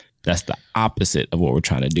opposite. That's the opposite of what we're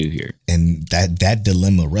trying to do here. And that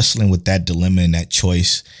dilemma, wrestling with that dilemma and that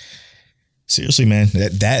choice, Seriously, man,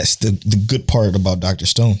 that's the good part about Dr.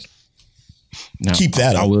 Stone. Now, Keep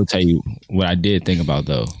that up. I will tell you what I did think about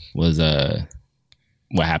though was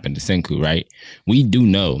what happened to Senku, right? We do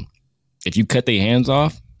know if you cut their hands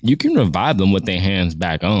off, you can revive them with their hands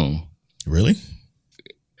back on. Really?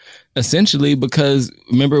 Essentially, because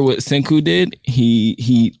remember what Senku did?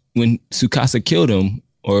 He when Tsukasa killed him,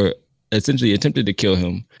 or essentially attempted to kill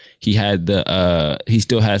him, he had he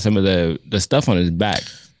still had some of the stuff on his back.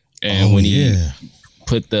 And when he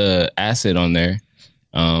put the acid on there,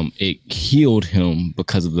 it healed him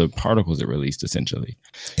because of the particles it released, essentially.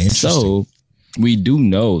 So we do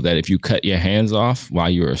know that if you cut your hands off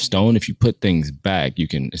while you're a stone, if you put things back, you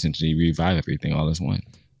can essentially revive everything all as one.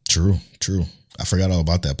 True. I forgot all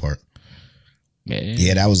about that part. Man.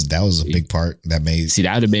 Yeah, that was a big part that made. See,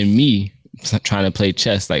 that would have been me trying to play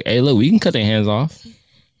chess. Like, hey, look, we can cut their hands off.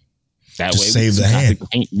 That Just way, save the hand.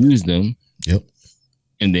 Can't use them. Yep.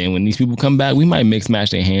 And then when these people come back, we might mix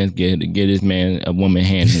match their hands, get this man a woman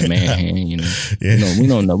hand and a man hand. You know, we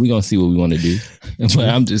don't know. We gonna see what we want to do. But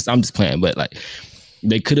I'm just playing. But like,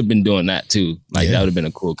 they could have been doing that too. Like that would have been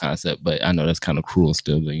a cool concept. But I know that's kind of cruel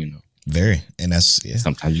still. But you know, very. And that's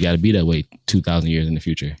sometimes you got to be that way 2,000 years in the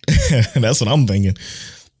future. That's what I'm thinking.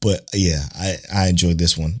 But yeah, I enjoyed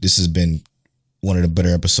this one. This has been one of the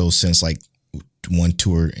better episodes since like 1,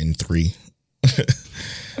 2, and 3.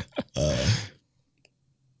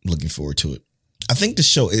 Looking forward to it. I think the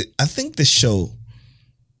show,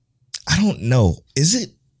 I don't know. Is it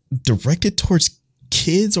directed towards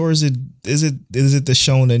kids or is it the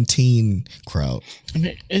shonen teen crowd? I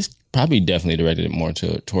mean, it's probably definitely directed more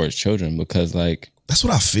towards children because like that's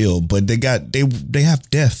what I feel. But they have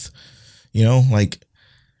death, you know, like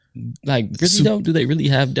really though. Do they really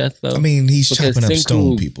have death though? I mean, he's because chopping up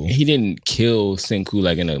stone people. He didn't kill Senku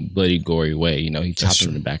like in a bloody, gory way. You know, he chopped him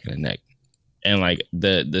in the back of the neck. And like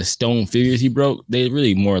the stone figures he broke, they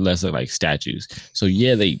really more or less look like statues. So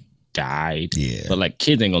yeah, they died. Yeah. But like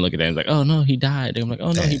kids ain't gonna look at that and like, oh no, he died. They're like,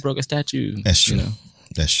 oh no, he broke a statue. That's true. You know?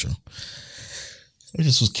 That's true. I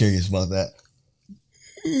just was curious about that.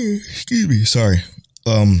 Excuse me. Sorry.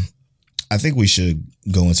 I think we should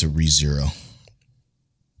go into ReZero.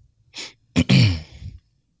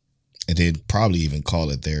 And they'd probably even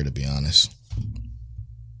call it there, to be honest.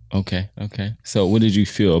 Okay. So what did you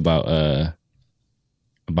feel about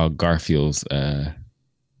Garfield's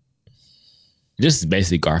just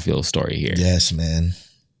basically Garfield's story here? Yes, man.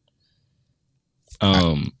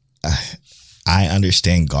 I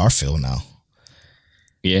understand Garfield now.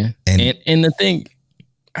 Yeah. And the thing,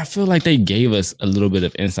 I feel like they gave us a little bit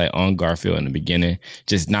of insight on Garfield in the beginning,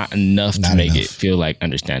 just not enough to make it feel like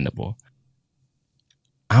understandable.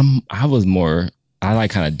 I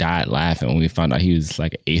like kind of died laughing when we found out he was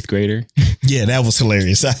like an 8th grader. Yeah, that was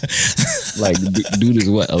hilarious. Like, dude is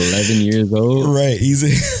what, 11 years old? Right. He's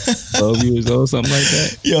 12 years old, something like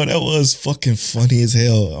that. Yo, that was fucking funny as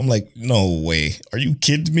hell. I'm like, no way. Are you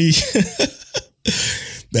kidding me?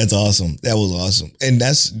 That's awesome. That was awesome. And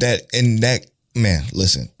that, man,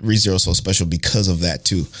 listen, ReZero is so special because of that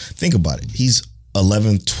too. Think about it. He's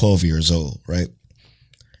 11, 12 years old, right?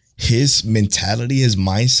 His mentality, his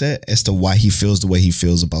mindset as to why he feels the way he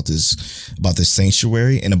feels about this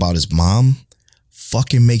sanctuary and about his mom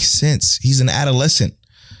fucking makes sense. He's an adolescent.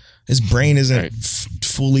 His brain isn't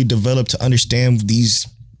fully developed to understand these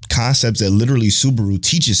concepts that literally Subaru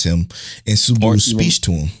teaches him in Subaru's speech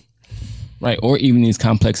to him. Right. Or even these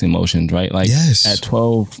complex emotions, right? Like at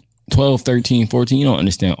 12, 13, 14, you don't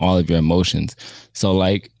understand all of your emotions. So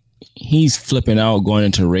like he's flipping out, going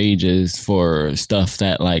into rages for stuff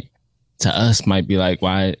that like to us might be like,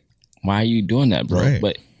 why are you doing that, bro? Right.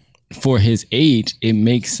 But for his age, it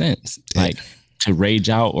makes sense. Like to rage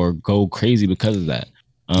out or go crazy because of that.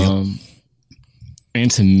 And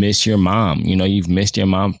to miss your mom. You know, you've missed your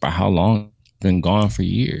mom for how long? Been gone for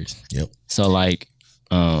years. Yep. So like,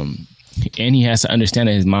 and he has to understand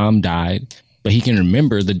that his mom died, but he can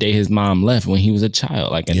remember the day his mom left when he was a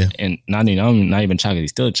child. Like, and not even child,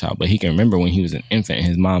 he's still a child, but he can remember when he was an infant and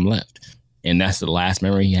his mom left. And that's the last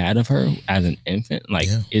memory he had of her as an infant. Like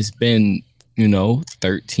it's been,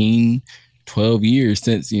 13, 12 years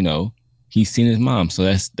since, he's seen his mom. So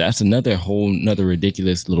that's another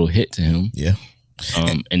ridiculous little hit to him. Yeah.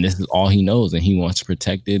 And this is all he knows, and he wants to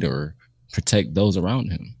protect it or protect those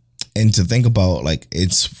around him. And to think about, like,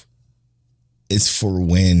 it's for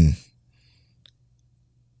when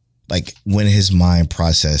his mind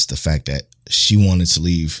processed the fact that she wanted to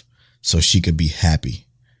leave so she could be happy.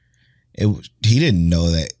 He didn't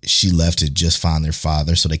know that she left to just find their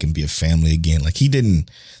father so they can be a family again. Like that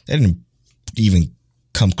didn't even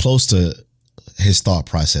come close to his thought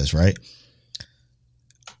process, right?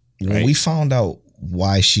 when we found out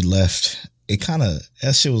why she left,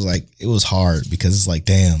 that shit was like, it was hard because it's like,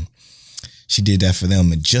 damn, she did that for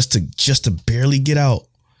them, and just to barely get out,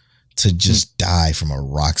 to just die from a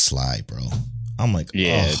rock slide, bro. I'm like,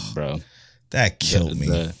 yeah, bro, that killed me.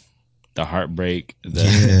 The heartbreak.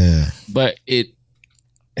 But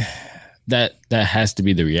that has to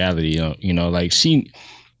be the reality, you know. Like she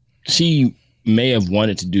may have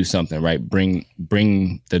wanted to do something, right? Bring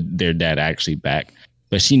their dad actually back,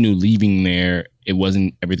 but she knew leaving there,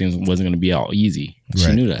 everything wasn't going to be all easy.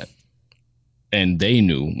 She knew that, and they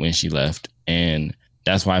knew when she left, and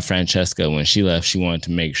that's why Francesca, when she left, she wanted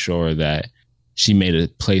to make sure that she made a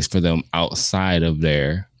place for them outside of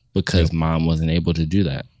there, because mom wasn't able to do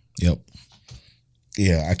that. Yep.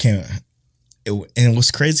 Yeah, I can't. And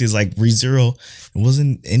what's crazy is like ReZero, it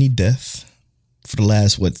wasn't any death for the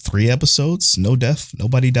last 3 episodes. No death,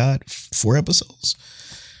 nobody died. 4 episodes.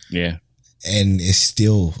 Yeah, and it's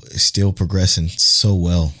still progressing so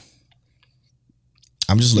well.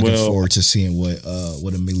 I'm just looking forward to seeing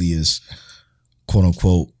what Amelia's quote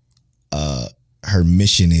unquote her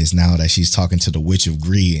mission is now that she's talking to the Witch of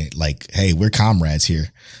Greed. Like, hey, we're comrades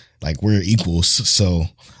here. Like, we're equals. So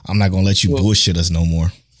I'm not gonna let you bullshit us no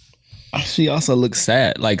more. She also looks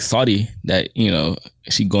sad, like Saudi, that, you know,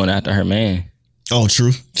 she going after her man. Oh,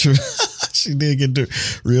 true. She did get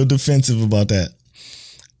real defensive about that.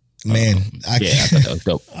 Man, I thought that was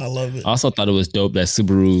dope. I love it. I also thought it was dope that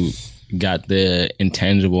Subaru got the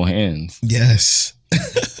intangible hands. Yes.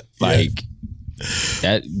 Like,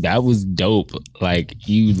 that was dope. Like,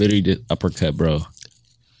 you literally did uppercut, bro.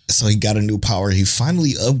 So he got a new power. He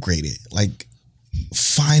finally upgraded. Like,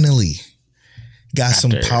 finally got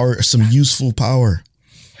some power, some useful power.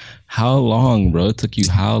 How long, bro? It took you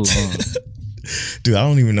how long? Dude, I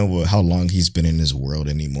don't even know how long he's been in this world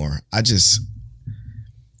anymore. I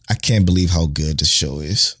can't believe how good this show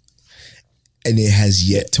is. And it has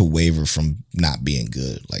yet to waver from not being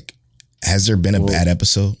good. Like, has there been a bad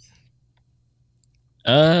episode?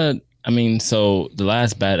 I mean, so the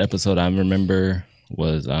last bad episode I remember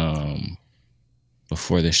was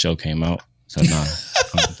before the show came out. So nah. I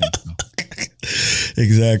don't think so.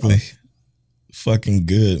 Exactly. Fucking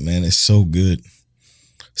good, man. It's so good.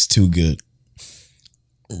 It's too good.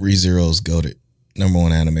 ReZero's goated. Number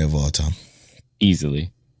 1 anime of all time.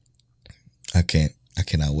 Easily. I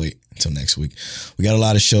cannot wait until next week. We got a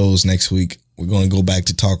lot of shows next week. We're going to go back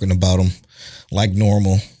to talking about them like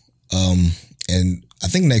normal. And I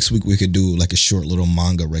think next week we could do like a short little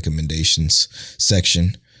manga recommendations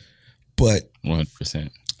section. But 100%.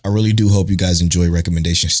 I really do hope you guys enjoy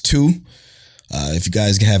recommendations too. If you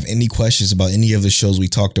guys have any questions about any of the shows we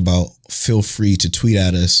talked about, feel free to tweet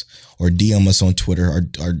at us or DM us on Twitter.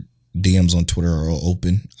 Our DMs on Twitter are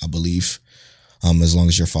open, I believe, as long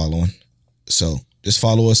as you're following. So just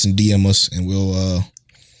follow us and DM us, and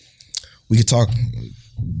we could talk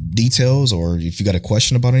details, or if you got a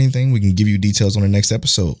question about anything, we can give you details on the next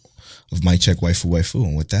episode of Mic Check Waifu.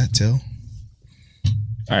 And with that, Till.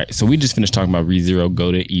 All right, so we just finished talking about ReZero,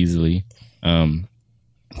 goated easily.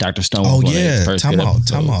 Dr. Stone. Oh yeah, time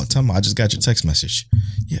out. I just got your text message.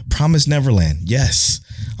 Yeah, Promise Neverland. Yes,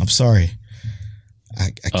 I'm sorry.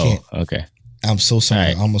 I can't. Oh, okay. I'm so sorry.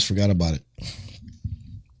 Right. I almost forgot about it.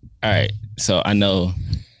 All right, so I know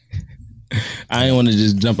I didn't want to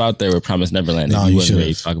just jump out there with Promise Neverland. No, you wasn't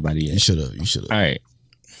ready to talk about it yet. You should have. All right,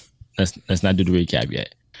 let's not do the recap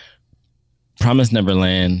yet. Promise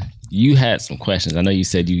Neverland. You had some questions. I know you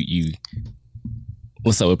said you.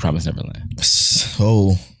 What's up with Promise Neverland?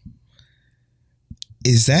 So,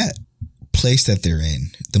 is that place that they're in,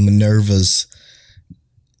 the Minerva's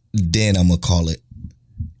den, I'm gonna call it,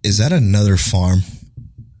 is that another farm?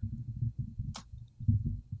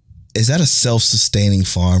 Is that a self-sustaining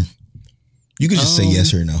farm? You could just say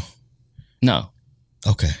yes or no. No.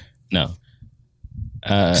 Okay. No.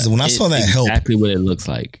 Because when I saw that help, exactly what it looks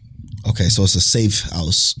like. Okay, so it's a safe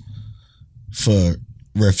house for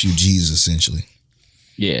refugees, essentially.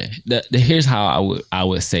 Yeah. Here's how I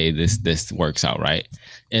would say this works out, right?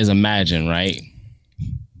 Is imagine, right?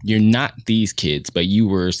 You're not these kids, but you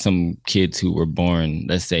were some kids who were born,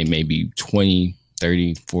 let's say maybe 20,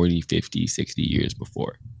 30, 40, 50, 60 years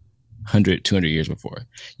before. 100, 200 years before.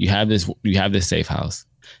 You have this safe house,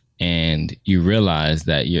 and you realize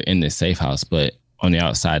that you're in this safe house, but on the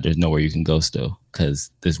outside, there's nowhere you can go still,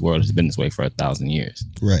 because this world has been this way for 1,000 years.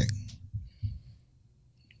 Right.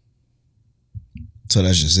 So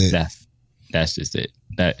that's just it. That's just it.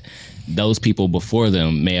 That those people before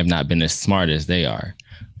them may have not been as smart as they are.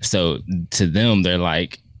 So to them, they're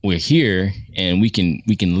like, we're here and we can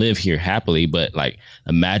live here happily, but like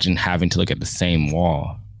imagine having to look at the same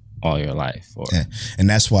wall all your life. Or Yeah. And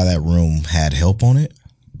that's why that room had help on it,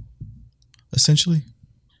 essentially.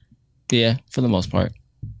 yeah, for the most part.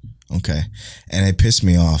 Okay. And it pissed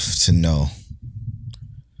me off to know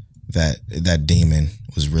that that demon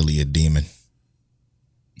was really a demon.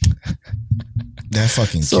 That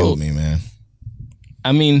fucking killed me, man.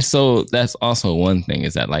 I mean, so that's also one thing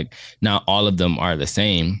is that like not all of them are the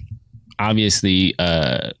same. Obviously,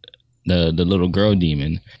 the little girl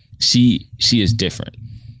demon, she is different.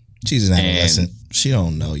 She's an adolescent. She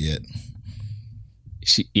don't know yet.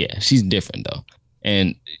 She's different though.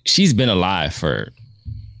 And she's been alive for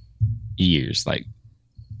years, like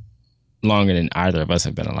longer than either of us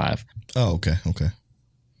have been alive. Oh, okay. Okay.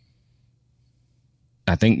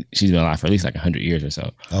 I think she's been alive for at least like 100 years or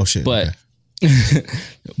so. Oh shit. But okay.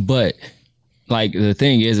 but like the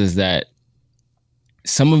thing is that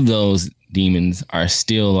some of those demons are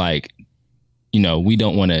still like, you know, we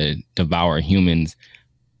don't want to devour humans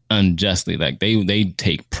unjustly. Like they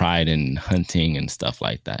take pride in hunting and stuff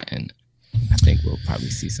like that. And I think we'll probably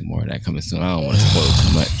see some more of that coming soon. I don't want to spoil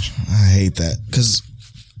too much. I hate that because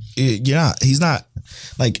he's not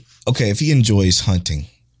like, okay, if he enjoys hunting,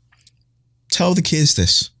 tell the kids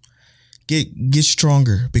this. Get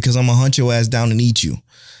stronger because I'm gonna hunt your ass down and eat you.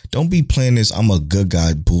 Don't be playing this I'm a good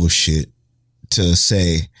guy bullshit to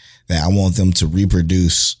say that I want them to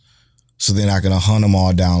reproduce so they're not gonna hunt them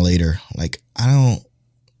all down later. Like, I don't,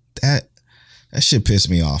 that shit pissed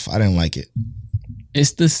me off. I didn't like it.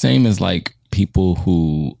 It's the same as like people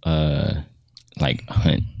who like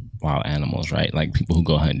hunt wild animals, right? Like people who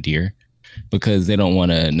go hunt deer because they don't want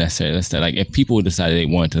to necessarily, like if people decided they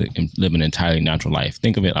want to live an entirely natural life,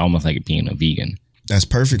 think of it almost like being a vegan. That's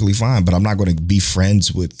perfectly fine, but I'm not going to be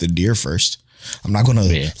friends with the deer first. I'm not going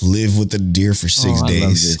to live with the deer for 6 days. I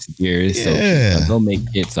love this deer. So go make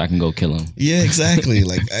it so I can go kill him. Yeah, exactly.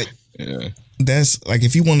 Like, that's like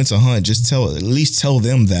if you wanted to hunt, just at least tell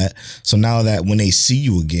them that. So now that when they see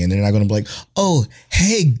you again, they're not going to be like, "Oh,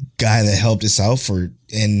 hey, guy that helped us out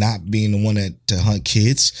and not being the one to hunt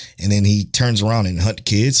kids," and then he turns around and hunt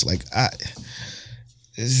kids. Like I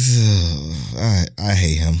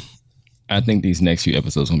hate him. I think these next few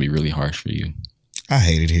episodes are gonna be really harsh for you. I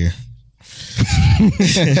hate it here.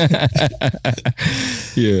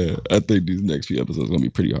 Yeah, I think these next few episodes are gonna be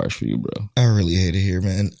pretty harsh for you, bro. I really hate it here,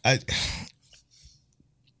 man.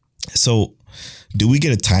 So, do we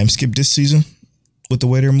get a time skip this season with the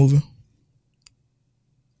way they're moving?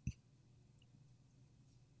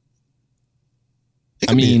 It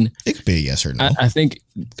could be a yes or no. I think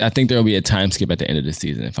there will be a time skip at the end of the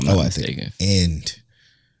season, if I'm not mistaken.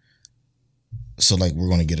 So, like, we're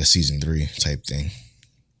going to get a season 3 type thing.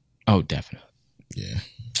 Oh, definitely. Yeah.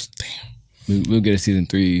 Damn. We'll get a season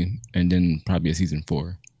 3 and then probably a season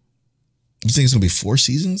 4. You think it's going to be 4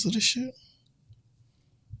 seasons of this shit?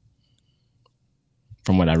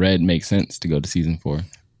 From what I read, makes sense to go to season 4.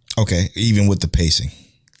 Okay, even with the pacing.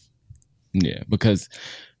 Yeah, because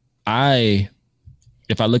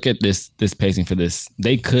if I look at this pacing for this,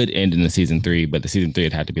 they could end in the season 3, but the season 3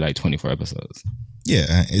 would have to be like 24 episodes.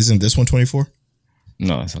 Yeah, isn't this one 24?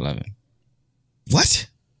 No, it's 11. What?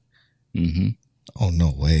 Mm-hmm. Oh,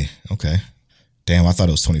 no way. Okay. Damn, I thought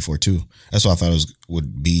it was 24 too. That's what I thought it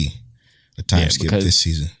would be a time skip this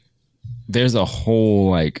season. There's a whole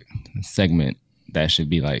like segment that should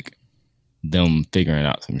be like them figuring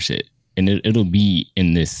out some shit. And it'll be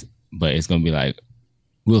in this, but it's going to be like,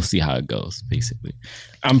 we'll see how it goes, basically.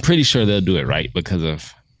 I'm pretty sure they'll do it right because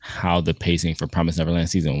of how the pacing for Promised Neverland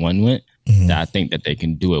season 1 went. Mm-hmm. That I think that they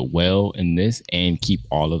can do it well in this and keep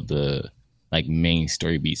all of the like main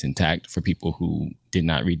story beats intact. For people who did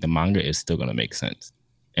not read the manga, it's still going to make sense.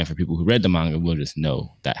 And for people who read the manga, we'll just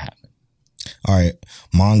know that happened. All right,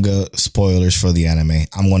 manga spoilers for the anime.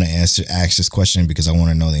 I'm going to ask this question because I want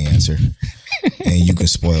to know the answer, and you can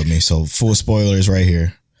spoil me. So full spoilers right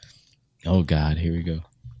here. Oh God, here we go.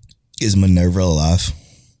 Is Minerva alive?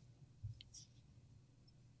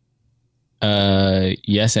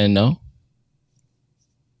 Yes and no.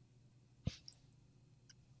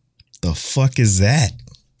 The fuck is that?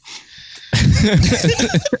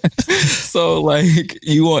 So like,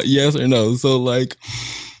 you want yes or no? So like,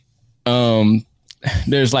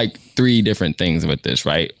 there's like 3 different things with this,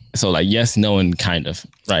 right? So like yes, no, and kind of,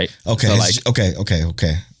 right? Okay. So like,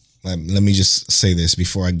 okay. Let me just say this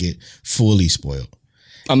before I get fully spoiled.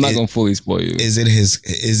 I'm not gonna fully spoil you. Is it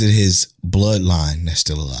his bloodline that's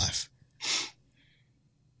still alive?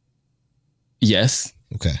 Yes.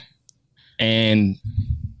 Okay. And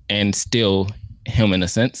still him in a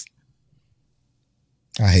sense.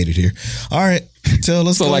 I hate it here. All right. So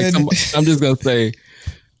let's go ahead. I'm just gonna say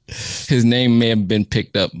his name may have been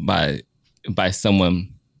picked up by someone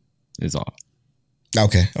is all.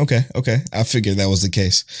 Okay. I figured that was the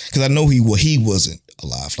case because I know he wasn't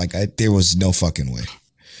alive. Like there was no fucking way.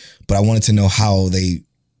 But I wanted to know how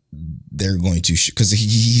they're going to because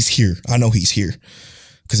he's here. I know he's here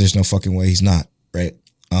because there's no fucking way he's not, right?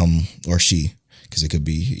 Or she, because it could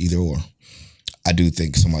be either or. I do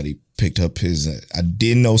think somebody picked up his. I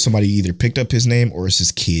didn't know somebody either picked up his name or it's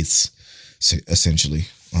his kids, essentially.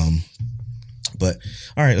 But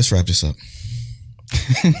all right, let's wrap this up.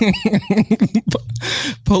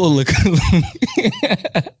 Polo look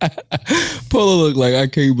like I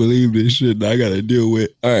can't believe this shit I gotta deal with.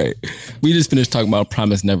 All right, we just finished talking about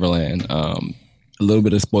Promised Neverland. A little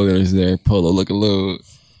bit of spoilers there. Polo look a little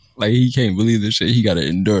like he can't believe this shit he gotta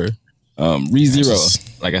endure.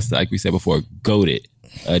 ReZero, like we said before, goated.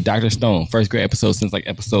 Dr. Stone, first great episode since like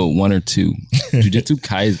episode 1 or 2. Jujutsu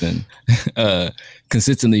Kaisen,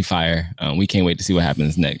 consistently fire. We can't wait to see what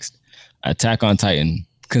happens next. Attack on Titan,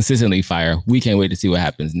 consistently fire. We can't wait to see what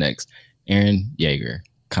happens next. Eren Yeager,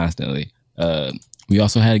 constantly. We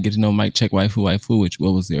also had to get to know Mike Check Waifu, which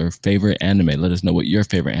what was your favorite anime? Let us know what your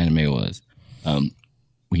favorite anime was.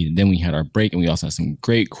 We had our break, and we also had some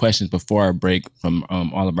great questions before our break from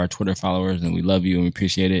all of our Twitter followers, and we love you and we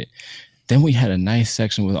appreciate it. Then we had a nice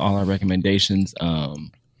section with all our recommendations. Let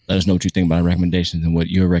us know what you think about our recommendations and what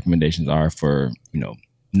your recommendations are for, new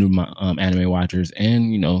anime watchers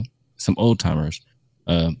and, some old timers.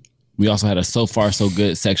 We also had a so far so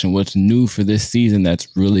good section. What's new for this season that's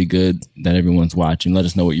really good that everyone's watching. Let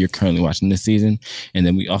us know what you're currently watching this season. And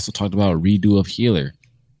then we also talked about Redo of Healer.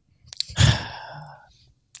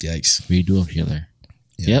 Yikes. Redo of Healer.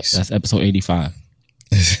 Yikes. Yep, that's episode 85.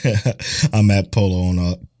 I'm at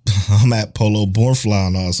Polo Bornfly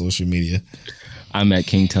on all social media. I'm at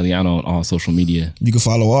King Teliano on all social media. You can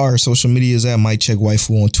follow our social medias at Mike Check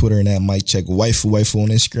Waifu on Twitter and at Mike Check Waifu on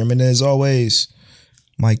Instagram. And as always,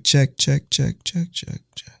 Mike Check. Peace.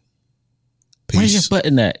 Where's your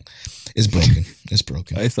button at? It's broken. It's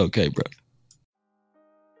broken. It's okay, bro.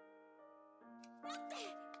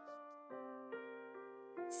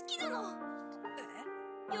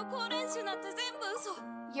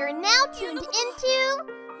 You're now tuned into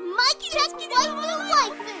Mike Check Waifu.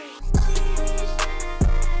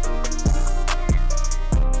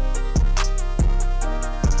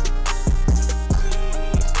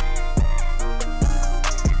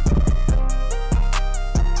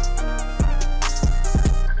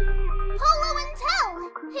 Polo and Tell,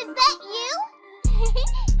 is that you?